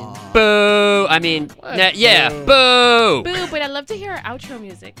 Aw. Boo! I mean, yeah, Boo. boo. Boo, but I'd love to hear our outro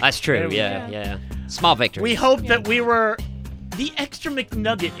music. That's true. There we Yeah. Small victory. We hope that we were the extra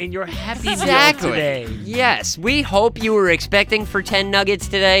McNugget in your happy meal Exactly. today. Yes, we hope you were expecting for 10 nuggets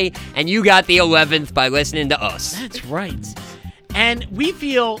today, and you got the 11th by listening to us. That's right. And we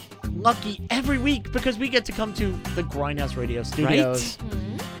feel lucky every week because we get to come to the Grindhouse Radio Studios.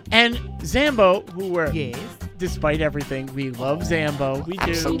 And Zambo, who we're, Yes. despite everything, we love Zambo. We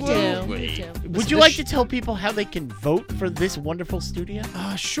do. Absolutely. Would you like to tell people how they can vote for this wonderful studio?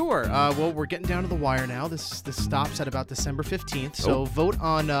 Sure. Well, we're getting down to the wire now. This stops at about December 15th. So vote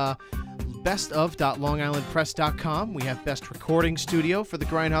on bestof.longislandpress.com. We have best recording studio for the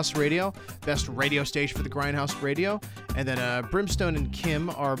Grindhouse Radio, best radio station for the Grindhouse Radio, and then Brimstone and Kim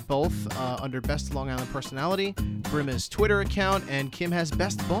are both under best Long Island personality. Brim is Twitter account, and Kim has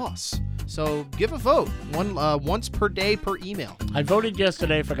best boss. So give a vote once per day per email. I voted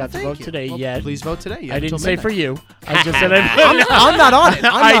yesterday. Forgot to Thank vote you. today Well, yet. Please vote today. You I have didn't until say midnight. for you. I just said I'm not on it.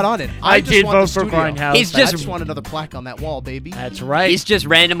 I'm not on it. I just did want vote the for studio. Grindhouse. He's I just- just want another plaque on that wall, baby. That's right. He's just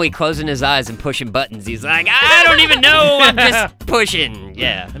randomly closing his eyes and pushing buttons. He's like, I don't even know. I'm just pushing.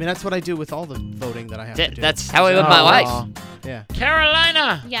 Yeah. I mean, that's what I do with all the voting that I have to do. That's how I live my life. Yeah.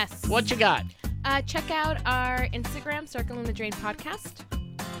 Carolina, Yes. what you got? Check out our Instagram, Circling the Drain podcast.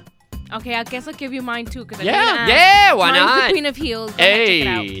 Okay, I guess I'll give you mine too. Cause I Yeah, didn't ask. Yeah, why Mine's the not? Queen of Heels. Go ahead, check it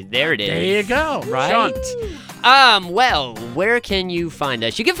out. Hey, there it is. There you go. Right. Sean. Well, where can you find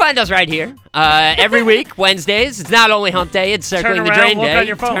us? You can find us right here. Every week, Wednesdays. It's not only hump day, it's Circling the around, Drain look Day. on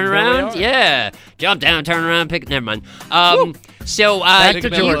your phone. Turn There we around. are. Yeah. Jump down, turn around, pick never mind. So Back to you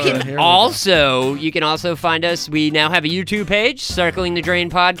Georgia. Here can we go. also find us. We now have a YouTube page, Circling the Drain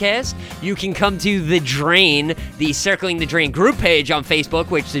Podcast. You can come to The Drain, the Circling the Drain group page on Facebook,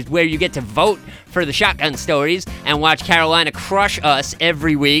 which is where you get to vote for the shotgun stories and watch Carolina crush us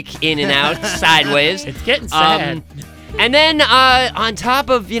every week in and out sideways. It's getting sad. And then on top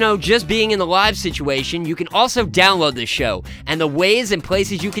of, just being in the live situation, you can also download the show. And the ways and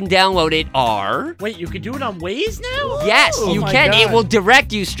places you can download it are... Wait, you can do it on Waze now? Yes, Oh you my can. It God. will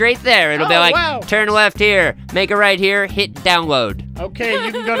direct you straight there. It'll be Oh, like, wow. turn left here, make a right here, hit download. Okay,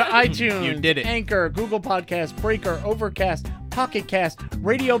 you can go to iTunes, You did it. Anchor, Google Podcasts, Breaker, Overcast, Pocket Cast,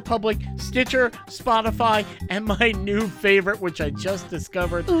 Radio Public, Stitcher, Spotify, and my new favorite, which I just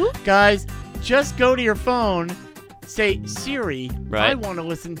discovered. Guys, just go to your phone, say, Siri, Right. I want to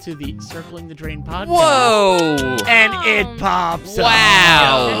listen to the Circling the Drain podcast. Whoa! And it pops up.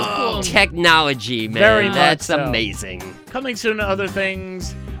 Wow! That's cool. Technology, man. Very much That's so. amazing. Coming soon to other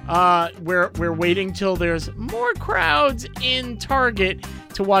things. We're waiting till there's more crowds in Target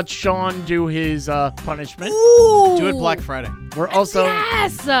to watch Sean do his punishment. Do it Black Friday. We're also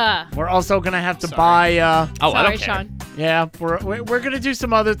Yes. we're also gonna have to buy. Oh, I Sorry, don't care. Sean. Yeah, we're gonna do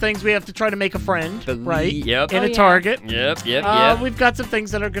some other things. We have to try to make a friend, right? Yep. In Oh, a yeah. Target. Yep. We've got some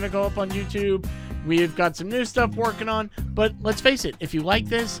things that are gonna go up on YouTube. We've got some new stuff working on. But let's face it, if you like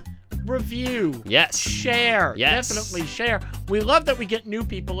this, review. Yes. Share. Yes. Definitely share. We love that we get new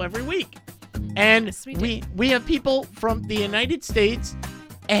people every week. And Yes, we do. we have people from the United States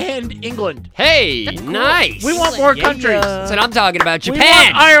and England. Hey, nice. We want more Yeah, countries. That's what I'm talking about. We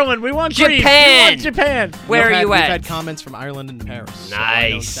Japan. want Ireland. We want Greece. Japan. We want Japan. Where are you We've at? had comments from Ireland and Paris. So I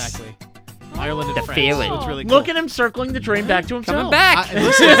know Nice. exactly. Ireland and The France. feeling. So it's really cool. Look at him circling the train back to himself. Coming back.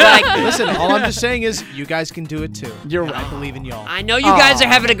 Listen, It's like, listen, all I'm just saying is you guys can do it too. You're And right. I believe in y'all. I know you guys are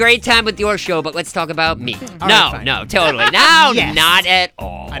having a great time with your show, but let's talk about me. All No, right, fine. no, totally. No, Yes. not at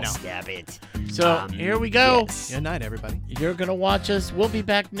all. I know. Stop it. So here we go. Yes. Good night, everybody. You're going to watch us. We'll be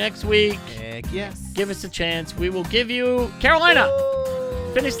back next week. Heck yes. Give us a chance. We will give you Carolina.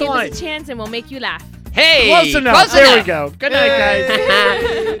 Finish the Give line. us a chance and we'll make you laugh. Hey, Close enough. close There we enough. go. Good night,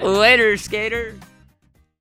 guys. Later, skater.